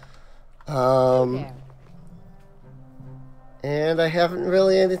 And I haven't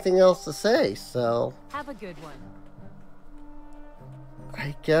really anything else to say, so Have a good one.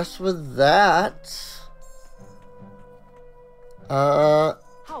 I guess with that, How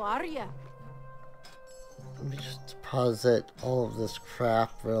are ya? let me just deposit all of this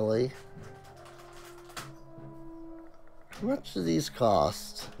crap, really. How much do these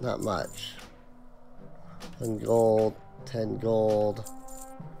cost? Not much. 1 gold, 10 gold.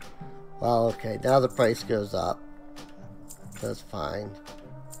 Well, okay, now the price goes up. That's fine.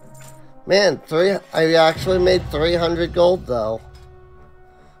 Man, I actually made 300 gold, though.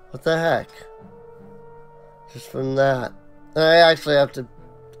 What the heck? Just from that. And I actually have to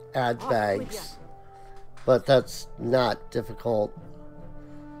add bags. But that's not difficult.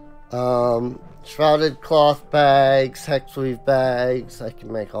 Shrouded cloth bags, hexweave bags. I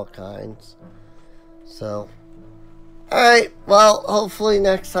can make all kinds. So. Alright, well, hopefully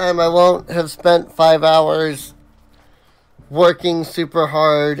next time I won't have spent 5 hours working super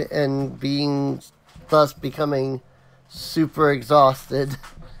hard and thus becoming super exhausted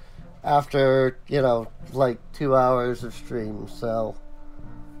after, you know, like 2 hours of stream. So,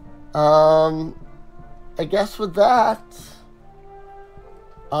 I guess with that,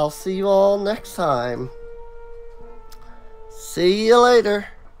 I'll see you all next time. See you later.